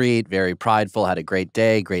down the street, very prideful, had a great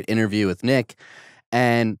day, great interview with Nick,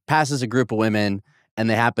 and passes a group of women, and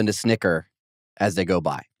they happen to snicker as they go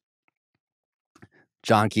by.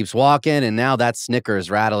 John keeps walking, and now that snicker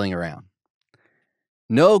is rattling around.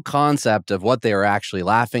 No concept of what they were actually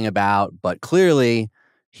laughing about, but clearly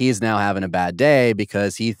he's now having a bad day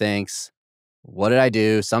because he thinks, what did I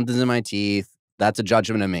do? Something's in my teeth. That's a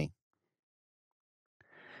judgment of me.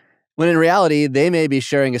 When in reality, they may be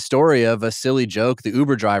sharing a story of a silly joke the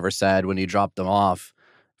Uber driver said when he dropped them off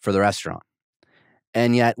for the restaurant.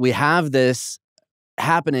 And yet we have this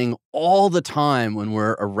happening all the time when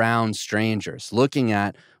we're around strangers, looking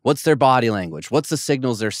at what's their body language, what's the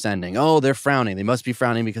signals they're sending. Oh, they're frowning. They must be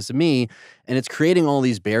frowning because of me. And it's creating all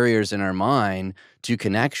these barriers in our mind to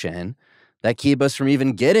connection that keep us from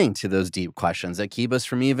even getting to those deep questions, that keep us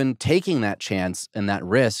from even taking that chance and that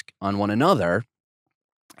risk on one another.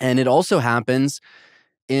 And it also happens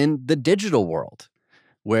in the digital world,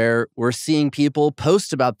 where we're seeing people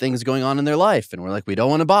post about things going on in their life. And we're like, we don't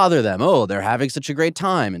want to bother them. Oh, they're having such a great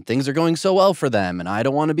time and things are going so well for them. And I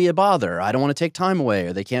don't want to be a bother. I don't want to take time away,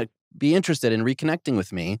 or they can't be interested in reconnecting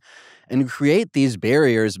with me, and create these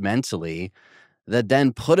barriers mentally that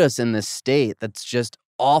then put us in this state that's just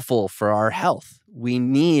awful for our health. We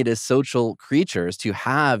need, as social creatures, to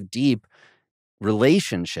have deep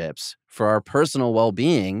relationships for our personal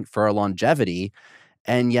well-being, for our longevity.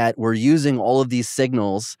 And yet we're using all of these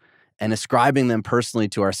signals and ascribing them personally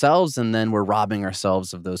to ourselves, and then we're robbing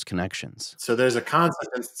ourselves of those connections. So there's a concept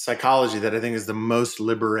in psychology that I think is the most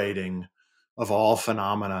liberating of all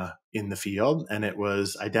phenomena in the field, and it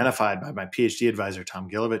was identified by my PhD advisor, Tom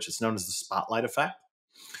Gilovich. It's known as the spotlight effect.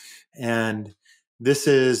 And this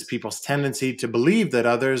is people's tendency to believe that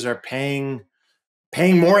others are paying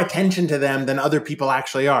more attention to them than other people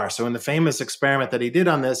actually are. So in the famous experiment that he did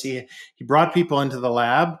on this, he brought people into the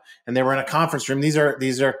lab, and they were in a conference room. These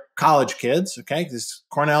are college kids, okay? These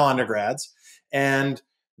Cornell undergrads. And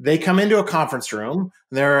they come into a conference room.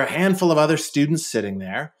 There are a handful of other students sitting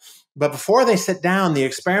there. But before they sit down, the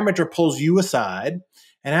experimenter pulls you aside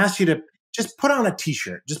and asks you to just put on a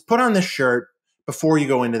t-shirt. Just put on this shirt before you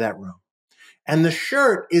go into that room. And the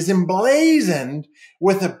shirt is emblazoned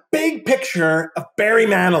with a big picture of Barry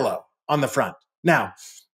Manilow on the front. Now,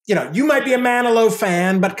 you might be a Manilow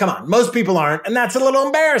fan, but come on, most people aren't. And that's a little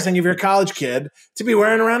embarrassing if you're a college kid to be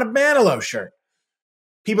wearing around a Manilow shirt.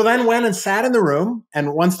 People then went and sat in the room.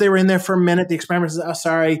 And once they were in there for a minute, the experimenter says, oh,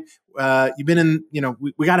 sorry, you've been in,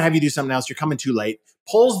 we got to have you do something else. You're coming too late.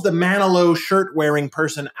 Pulls the Manilow shirt wearing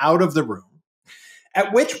person out of the room.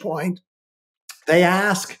 At which point they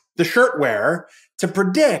ask the shirt wearer to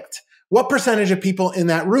predict what percentage of people in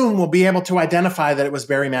that room will be able to identify that it was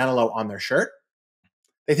Barry Manilow on their shirt.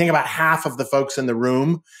 They think about half of the folks in the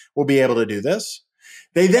room will be able to do this.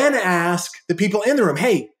 They then ask the people in the room,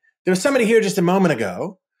 hey, there was somebody here just a moment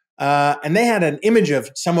ago, and they had an image of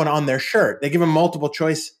someone on their shirt. They give them multiple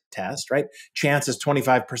choice test, right? Chance is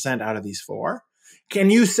 25% out of these 4. Can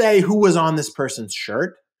you say who was on this person's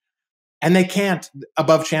shirt? And they can't,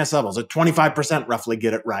 above chance levels, at 25% roughly,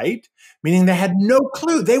 get it right, meaning they had no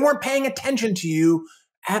clue. They weren't paying attention to you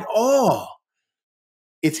at all.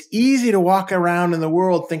 It's easy to walk around in the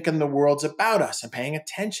world thinking the world's about us and paying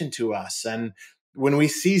attention to us. And when we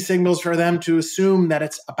see signals for them to assume that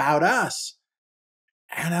it's about us,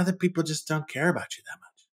 and other people just don't care about you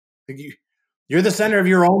that much. You're the center of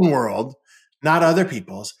your own world, not other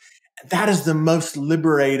people's. That is the most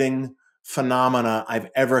liberating phenomena I've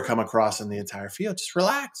ever come across in the entire field. Just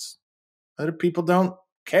relax. Other people don't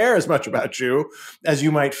care as much about you as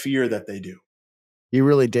you might fear that they do. You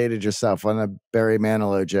really dated yourself on a Barry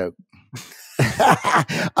Manilow joke.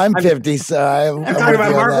 I'm 50, so I'm talking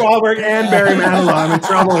about Mark Wahlberg and Barry Manilow. I'm in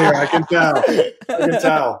trouble here. I can tell. I can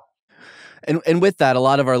tell. And with that, a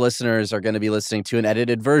lot of our listeners are going to be listening to an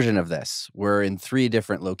edited version of this. We're in 3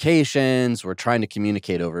 different locations. We're trying to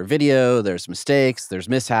communicate over video. There's mistakes. There's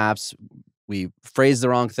mishaps. We phrase the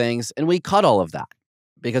wrong things, and we cut all of that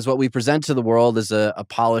because what we present to the world is a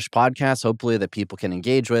polished podcast, hopefully that people can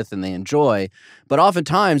engage with and they enjoy. But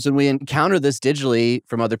oftentimes when we encounter this digitally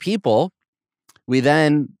from other people, we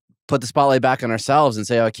then put the spotlight back on ourselves and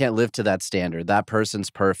say, oh, I can't live to that standard. That person's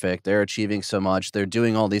perfect. They're achieving so much. They're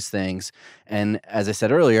doing all these things. And as I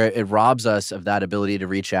said earlier, it robs us of that ability to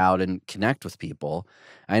reach out and connect with people.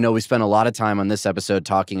 I know we spent a lot of time on this episode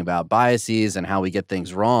talking about biases and how we get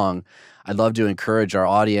things wrong. I'd love to encourage our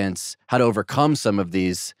audience how to overcome some of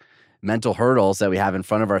these mental hurdles that we have in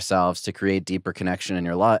front of ourselves to create deeper connection in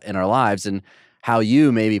our lives, and how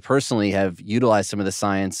you maybe personally have utilized some of the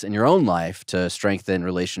science in your own life to strengthen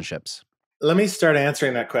relationships. Let me start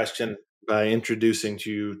answering that question by introducing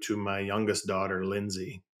you to my youngest daughter,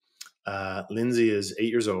 Lindsay. Lindsay is 8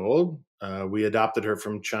 years old. We adopted her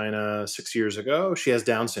from China 6 years ago. She has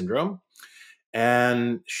Down syndrome,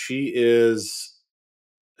 and she's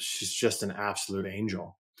just an absolute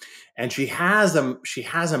angel. And she has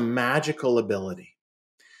a magical ability,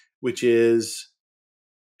 which is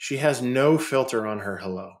she has no filter on her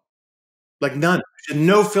hello. Like none. She has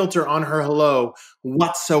no filter on her hello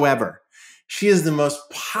whatsoever. She is the most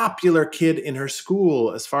popular kid in her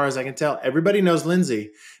school, as far as I can tell. Everybody knows Lindsay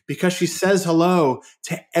because she says hello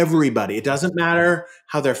to everybody. It doesn't matter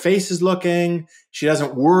how their face is looking. She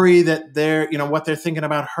doesn't worry that what they're thinking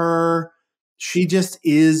about her. She just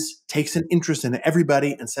takes an interest in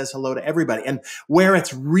everybody and says hello to everybody. And where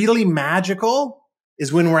it's really magical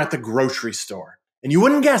is when we're at the grocery store. And you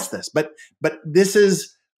wouldn't guess this, but this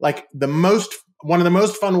is like one of the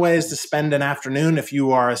most fun ways to spend an afternoon if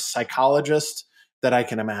you are a psychologist that I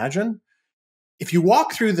can imagine. If you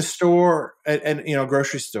walk through the store and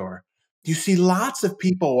grocery store, you see lots of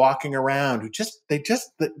people walking around who they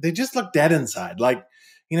just look dead inside. Like,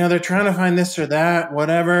 they're trying to find this or that,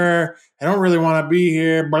 whatever. I don't really want to be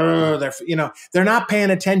here. They're not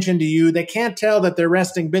paying attention to you. They can't tell that their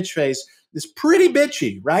resting bitch face is pretty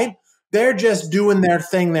bitchy, right? They're just doing their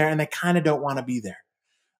thing there and they kind of don't want to be there.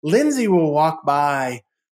 Lindsay will walk by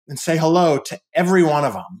and say hello to every one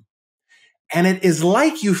of them. And it is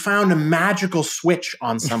like you found a magical switch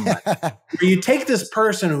on somebody. Where you take this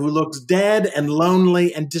person who looks dead and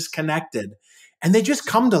lonely and disconnected, and they just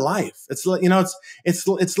come to life. It's like,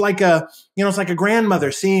 it's like a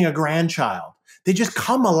grandmother seeing a grandchild. They just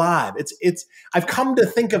come alive. I've come to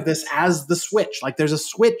think of this as the switch. Like there's a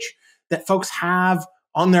switch that folks have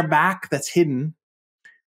on their back that's hidden,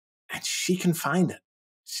 and she can find it.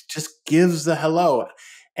 She just gives the hello.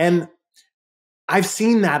 And I've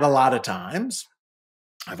seen that a lot of times.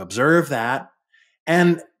 I've observed that.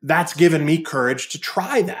 And that's given me courage to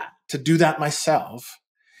try that, to do that myself.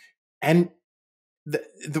 And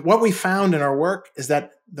what we found in our work is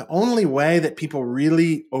that the only way that people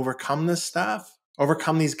really overcome this stuff,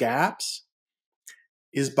 overcome these gaps,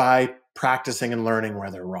 is by practicing and learning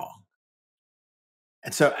where they're wrong.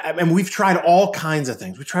 And so, we've tried all kinds of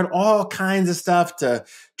things. We tried all kinds of stuff to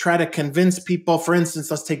try to convince people. For instance,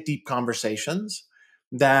 let's take deep conversations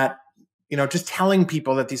that, just telling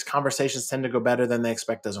people that these conversations tend to go better than they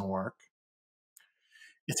expect doesn't work.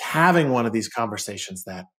 It's having one of these conversations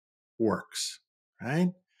that works, right?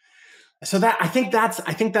 So I think that's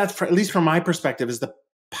at least from my perspective, is the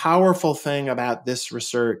powerful thing about this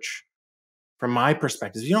research. From my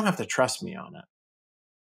perspective, you don't have to trust me on it.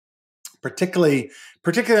 Particularly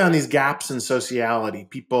on these gaps in sociality,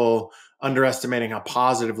 people underestimating how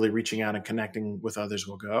positively reaching out and connecting with others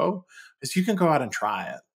will go, is you can go out and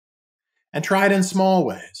try it in small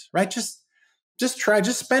ways, right? Just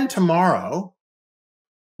spend tomorrow.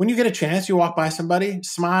 When you get a chance, you walk by somebody,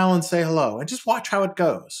 smile and say hello, and just watch how it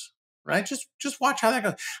goes, right? Just watch how that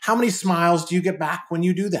goes. How many smiles do you get back when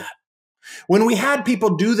you do that? When we had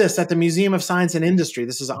people do this at the Museum of Science and Industry,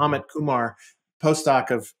 this is Amit Kumar,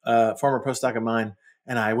 former postdoc of mine,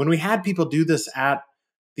 and I, when we had people do this at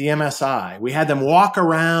the MSI, we had them walk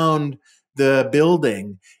around the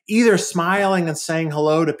building, either smiling and saying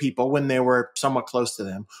hello to people when they were somewhat close to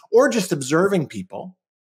them, or just observing people.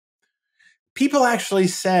 People actually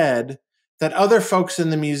said that other folks in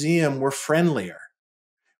the museum were friendlier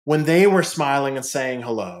when they were smiling and saying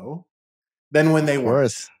hello than when they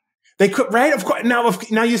weren't. They could, right? Of course.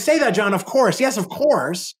 Now you say that, John, of course. Yes, of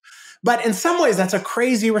course. But in some ways, that's a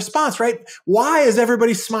crazy response, right? Why is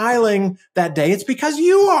everybody smiling that day? It's because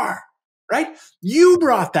you are, right? You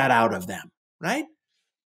brought that out of them, right?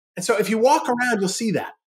 And so if you walk around, you'll see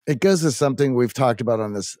that. It goes to something we've talked about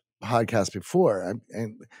on this podcast before.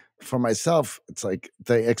 And for myself, it's like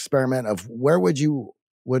the experiment of where would you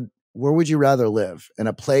rather live? In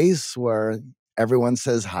a place where everyone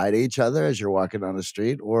says hi to each other as you're walking down the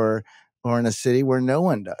street, or in a city where no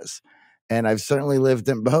one does? And I've certainly lived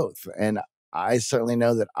in both. And I certainly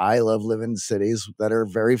know that I love living in cities that are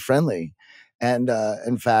very friendly. And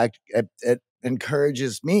in fact, it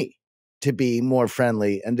encourages me to be more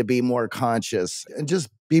friendly and to be more conscious and just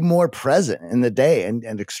be more present in the day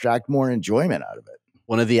and extract more enjoyment out of it.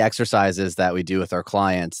 One of the exercises that we do with our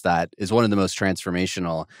clients that is one of the most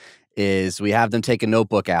transformational is we have them take a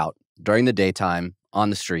notebook out during the daytime on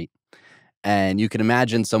the street. And you can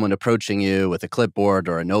imagine someone approaching you with a clipboard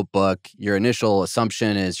or a notebook. Your initial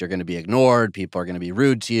assumption is you're going to be ignored. People are going to be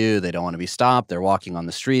rude to you. They don't want to be stopped. They're walking on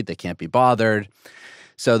the street. They can't be bothered.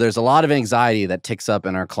 So there's a lot of anxiety that ticks up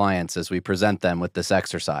in our clients as we present them with this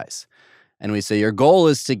exercise. And we say, your goal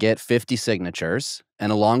is to get 50 signatures.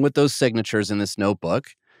 And along with those signatures in this notebook,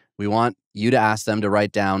 we want you to ask them to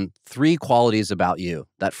write down 3 qualities about you,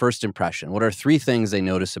 that first impression. What are 3 things they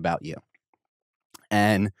notice about you?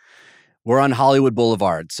 And we're on Hollywood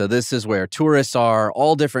Boulevard. So this is where tourists are,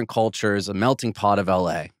 all different cultures, a melting pot of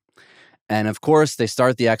LA. And of course, they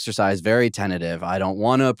start the exercise very tentative. I don't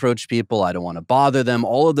want to approach people. I don't want to bother them.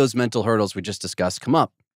 All of those mental hurdles we just discussed come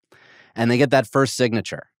up. And they get that first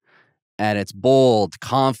signature. And it's bold,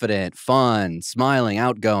 confident, fun, smiling,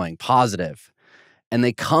 outgoing, positive. And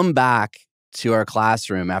they come back to our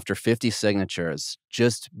classroom after 50 signatures,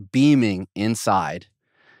 just beaming inside.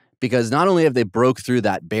 Because not only have they broke through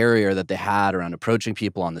that barrier that they had around approaching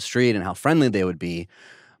people on the street and how friendly they would be,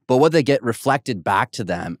 but what they get reflected back to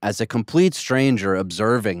them as a complete stranger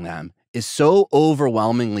observing them is so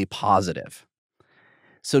overwhelmingly positive.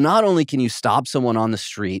 So not only can you stop someone on the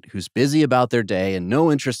street who's busy about their day and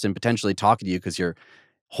no interest in potentially talking to you because you're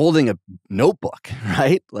holding a notebook,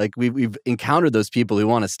 right? Like we've encountered those people who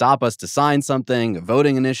want to stop us to sign something, a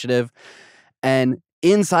voting initiative. And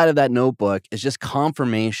inside of that notebook is just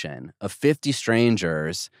confirmation of 50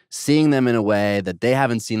 strangers seeing them in a way that they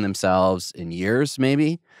haven't seen themselves in years,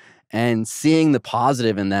 maybe, and seeing the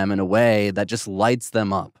positive in them in a way that just lights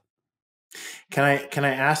them up. Can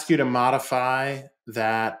I ask you to modify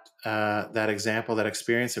that that example, that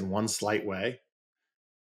experience in one slight way?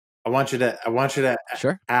 I want you to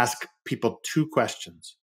Sure. ask people 2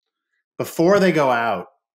 questions. Before they go out,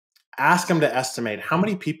 ask them to estimate how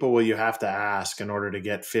many people will you have to ask in order to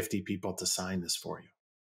get 50 people to sign this for you.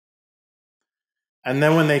 And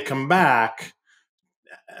then when they come back,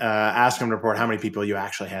 ask them to report how many people you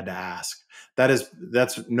actually had to ask.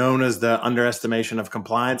 That's known as the underestimation of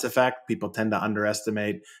compliance effect. People tend to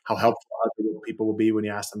underestimate how helpful other people will be when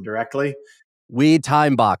you ask them directly. We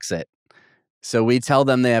time box it. So we tell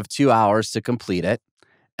them they have 2 hours to complete it.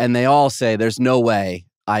 And they all say, there's no way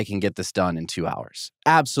I can get this done in 2 hours.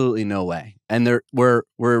 Absolutely no way. And we're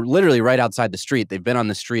literally right outside the street. They've been on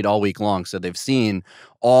the street all week long. So they've seen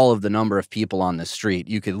all of the number of people on the street.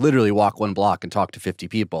 You could literally walk 1 block and talk to 50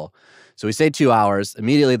 people. So we say 2 hours.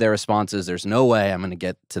 Immediately their response is, there's no way I'm going to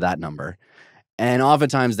get to that number. And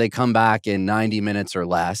oftentimes they come back in 90 minutes or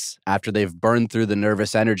less after they've burned through the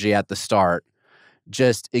nervous energy at the start,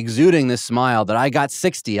 just exuding this smile that I got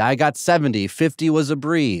 60, I got 70, 50 was a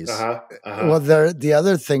breeze. Well, the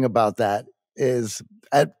other thing about that is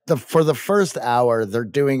for the first hour, they're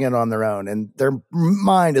doing it on their own and their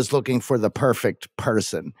mind is looking for the perfect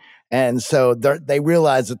person. And so they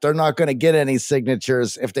realize that they're not going to get any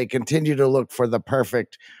signatures if they continue to look for the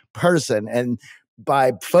perfect person. And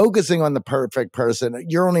by focusing on the perfect person,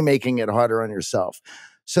 you're only making it harder on yourself.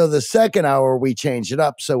 So the second hour, we change it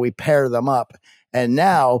up. So we pair them up. And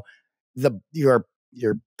now the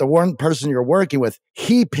one person you're working with,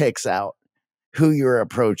 he picks out who you're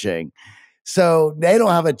approaching. So they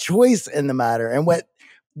don't have a choice in the matter. And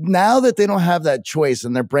now that they don't have that choice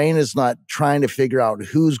and their brain is not trying to figure out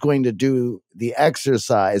who's going to do the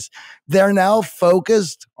exercise, they're now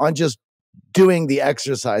focused on just doing the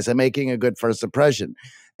exercise and making a good first impression.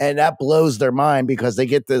 And that blows their mind because they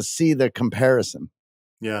get to see the comparison.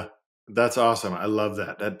 Yeah, that's awesome. I love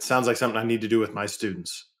that. That sounds like something I need to do with my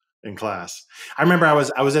students in class. I remember I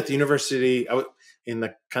was at the university in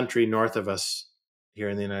the country north of us here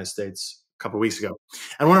in the United States a couple of weeks ago.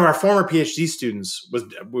 And one of our former PhD students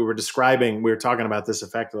we were talking about this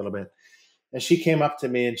effect a little bit. And she came up to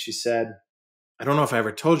me and she said, I don't know if I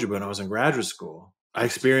ever told you, but when I was in graduate school, I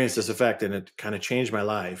experienced this effect and it kind of changed my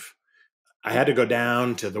life. I had to go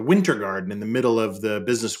down to the Winter Garden in the middle of the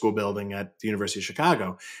business school building at the University of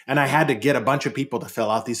Chicago. And I had to get a bunch of people to fill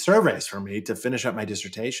out these surveys for me to finish up my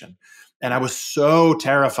dissertation. And I was so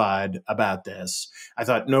terrified about this. I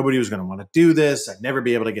thought nobody was going to want to do this. I'd never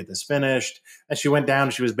be able to get this finished. And she went down.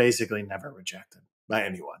 She was basically never rejected by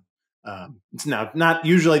anyone. It's now not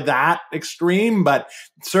usually that extreme, but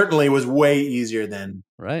certainly was way easier than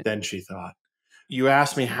she thought. You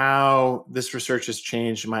asked me how this research has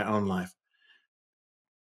changed my own life.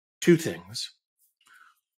 Two things.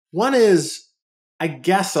 One is, I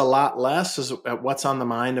guess a lot less is at what's on the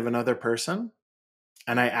mind of another person,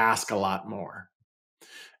 and I ask a lot more.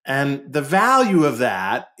 And the value of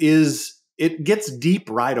that is it gets deep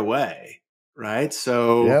right away, right?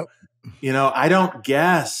 So, I don't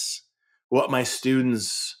guess what my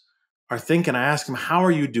students are thinking. I ask them, how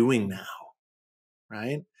are you doing now?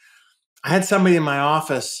 Right? I had somebody in my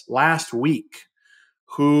office last week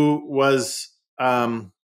who was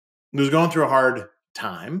going through a hard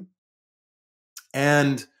time.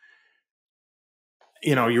 And,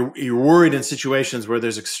 you're worried in situations where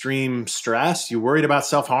there's extreme stress. You're worried about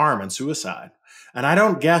self-harm and suicide. And I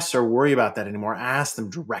don't guess or worry about that anymore. I ask them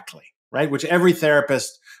directly, right? Which every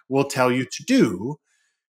therapist will tell you to do.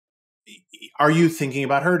 Are you thinking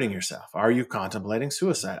about hurting yourself? Are you contemplating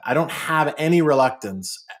suicide? I don't have any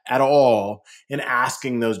reluctance at all in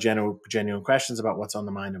asking those genuine questions about what's on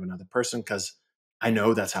the mind of another person, because I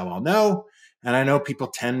know that's how I'll know. And I know people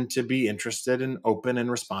tend to be interested and open and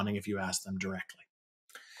responding if you ask them directly.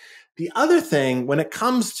 The other thing, when it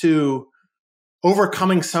comes to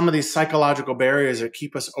overcoming some of these psychological barriers that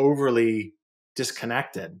keep us overly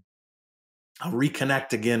disconnected, I'll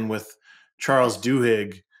reconnect again with Charles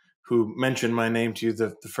Duhigg, who mentioned my name to you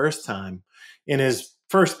the first time. In his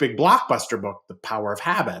first big blockbuster book, The Power of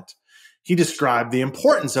Habit, he described the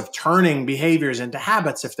importance of turning behaviors into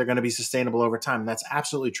habits if they're going to be sustainable over time. That's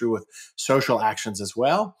absolutely true with social actions as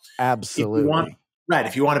well. Absolutely.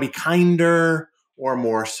 If you want to be kinder or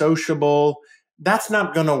more sociable, that's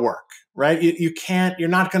not going to work, right? You're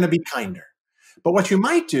not going to be kinder. But what you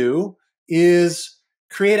might do is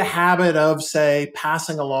create a habit of, say,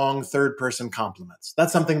 passing along third-person compliments.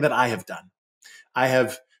 That's something that I have done.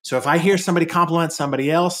 So if I hear somebody compliment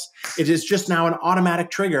somebody else, it is just now an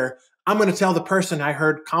automatic trigger. I'm going to tell the person I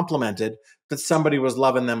heard complimented that somebody was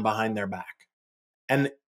loving them behind their back.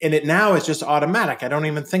 And it now is just automatic. I don't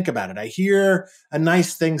even think about it. I hear a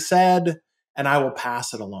nice thing said, and I will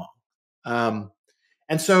pass it along.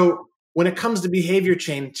 And so when it comes to behavior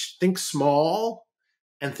change, think small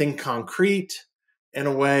and think concrete in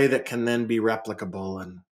a way that can then be replicable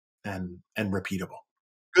and repeatable.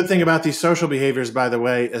 Good thing about these social behaviors, by the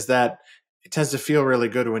way, is that it tends to feel really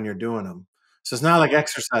good when you're doing them. So it's not like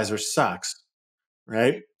exercise, which sucks,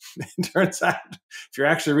 right? It turns out if you're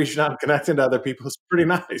actually reaching out and connecting to other people, it's pretty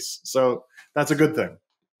nice. So that's a good thing.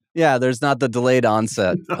 Yeah, there's not the delayed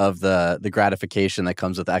onset of the gratification that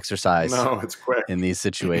comes with exercise. No, it's quick. In these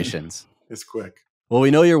situations. It's quick. Well,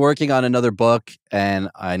 we know you're working on another book, and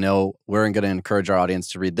I know we're going to encourage our audience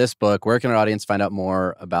to read this book. Where can our audience find out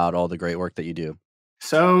more about all the great work that you do?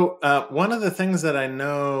 So one of the things that I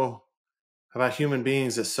know about human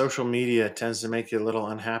beings is social media tends to make you a little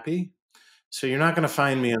unhappy. So you're not going to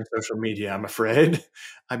find me on social media, I'm afraid.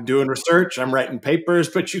 I'm doing research, I'm writing papers,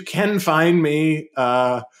 but you can find me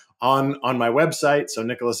on my website. So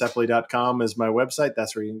nicholasepley.com is my website.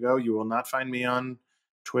 That's where you can go. You will not find me on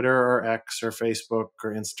Twitter or X or Facebook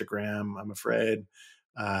or Instagram, I'm afraid.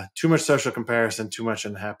 Too much social comparison, too much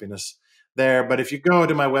unhappiness there. But if you go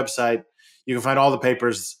to my website, you can find all the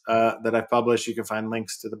papers that I've published. You can find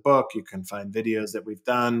links to the book. You can find videos that we've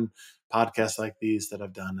done, podcasts like these that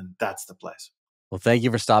I've done, and that's the place. Well, thank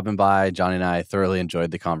you for stopping by, Johnny and I thoroughly enjoyed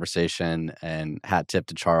the conversation, and hat tip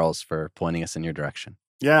to Charles for pointing us in your direction.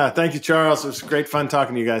 Yeah, thank you, Charles. It was great fun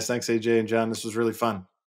talking to you guys. Thanks, AJ and John. This was really fun.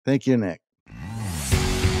 Thank you, Nick.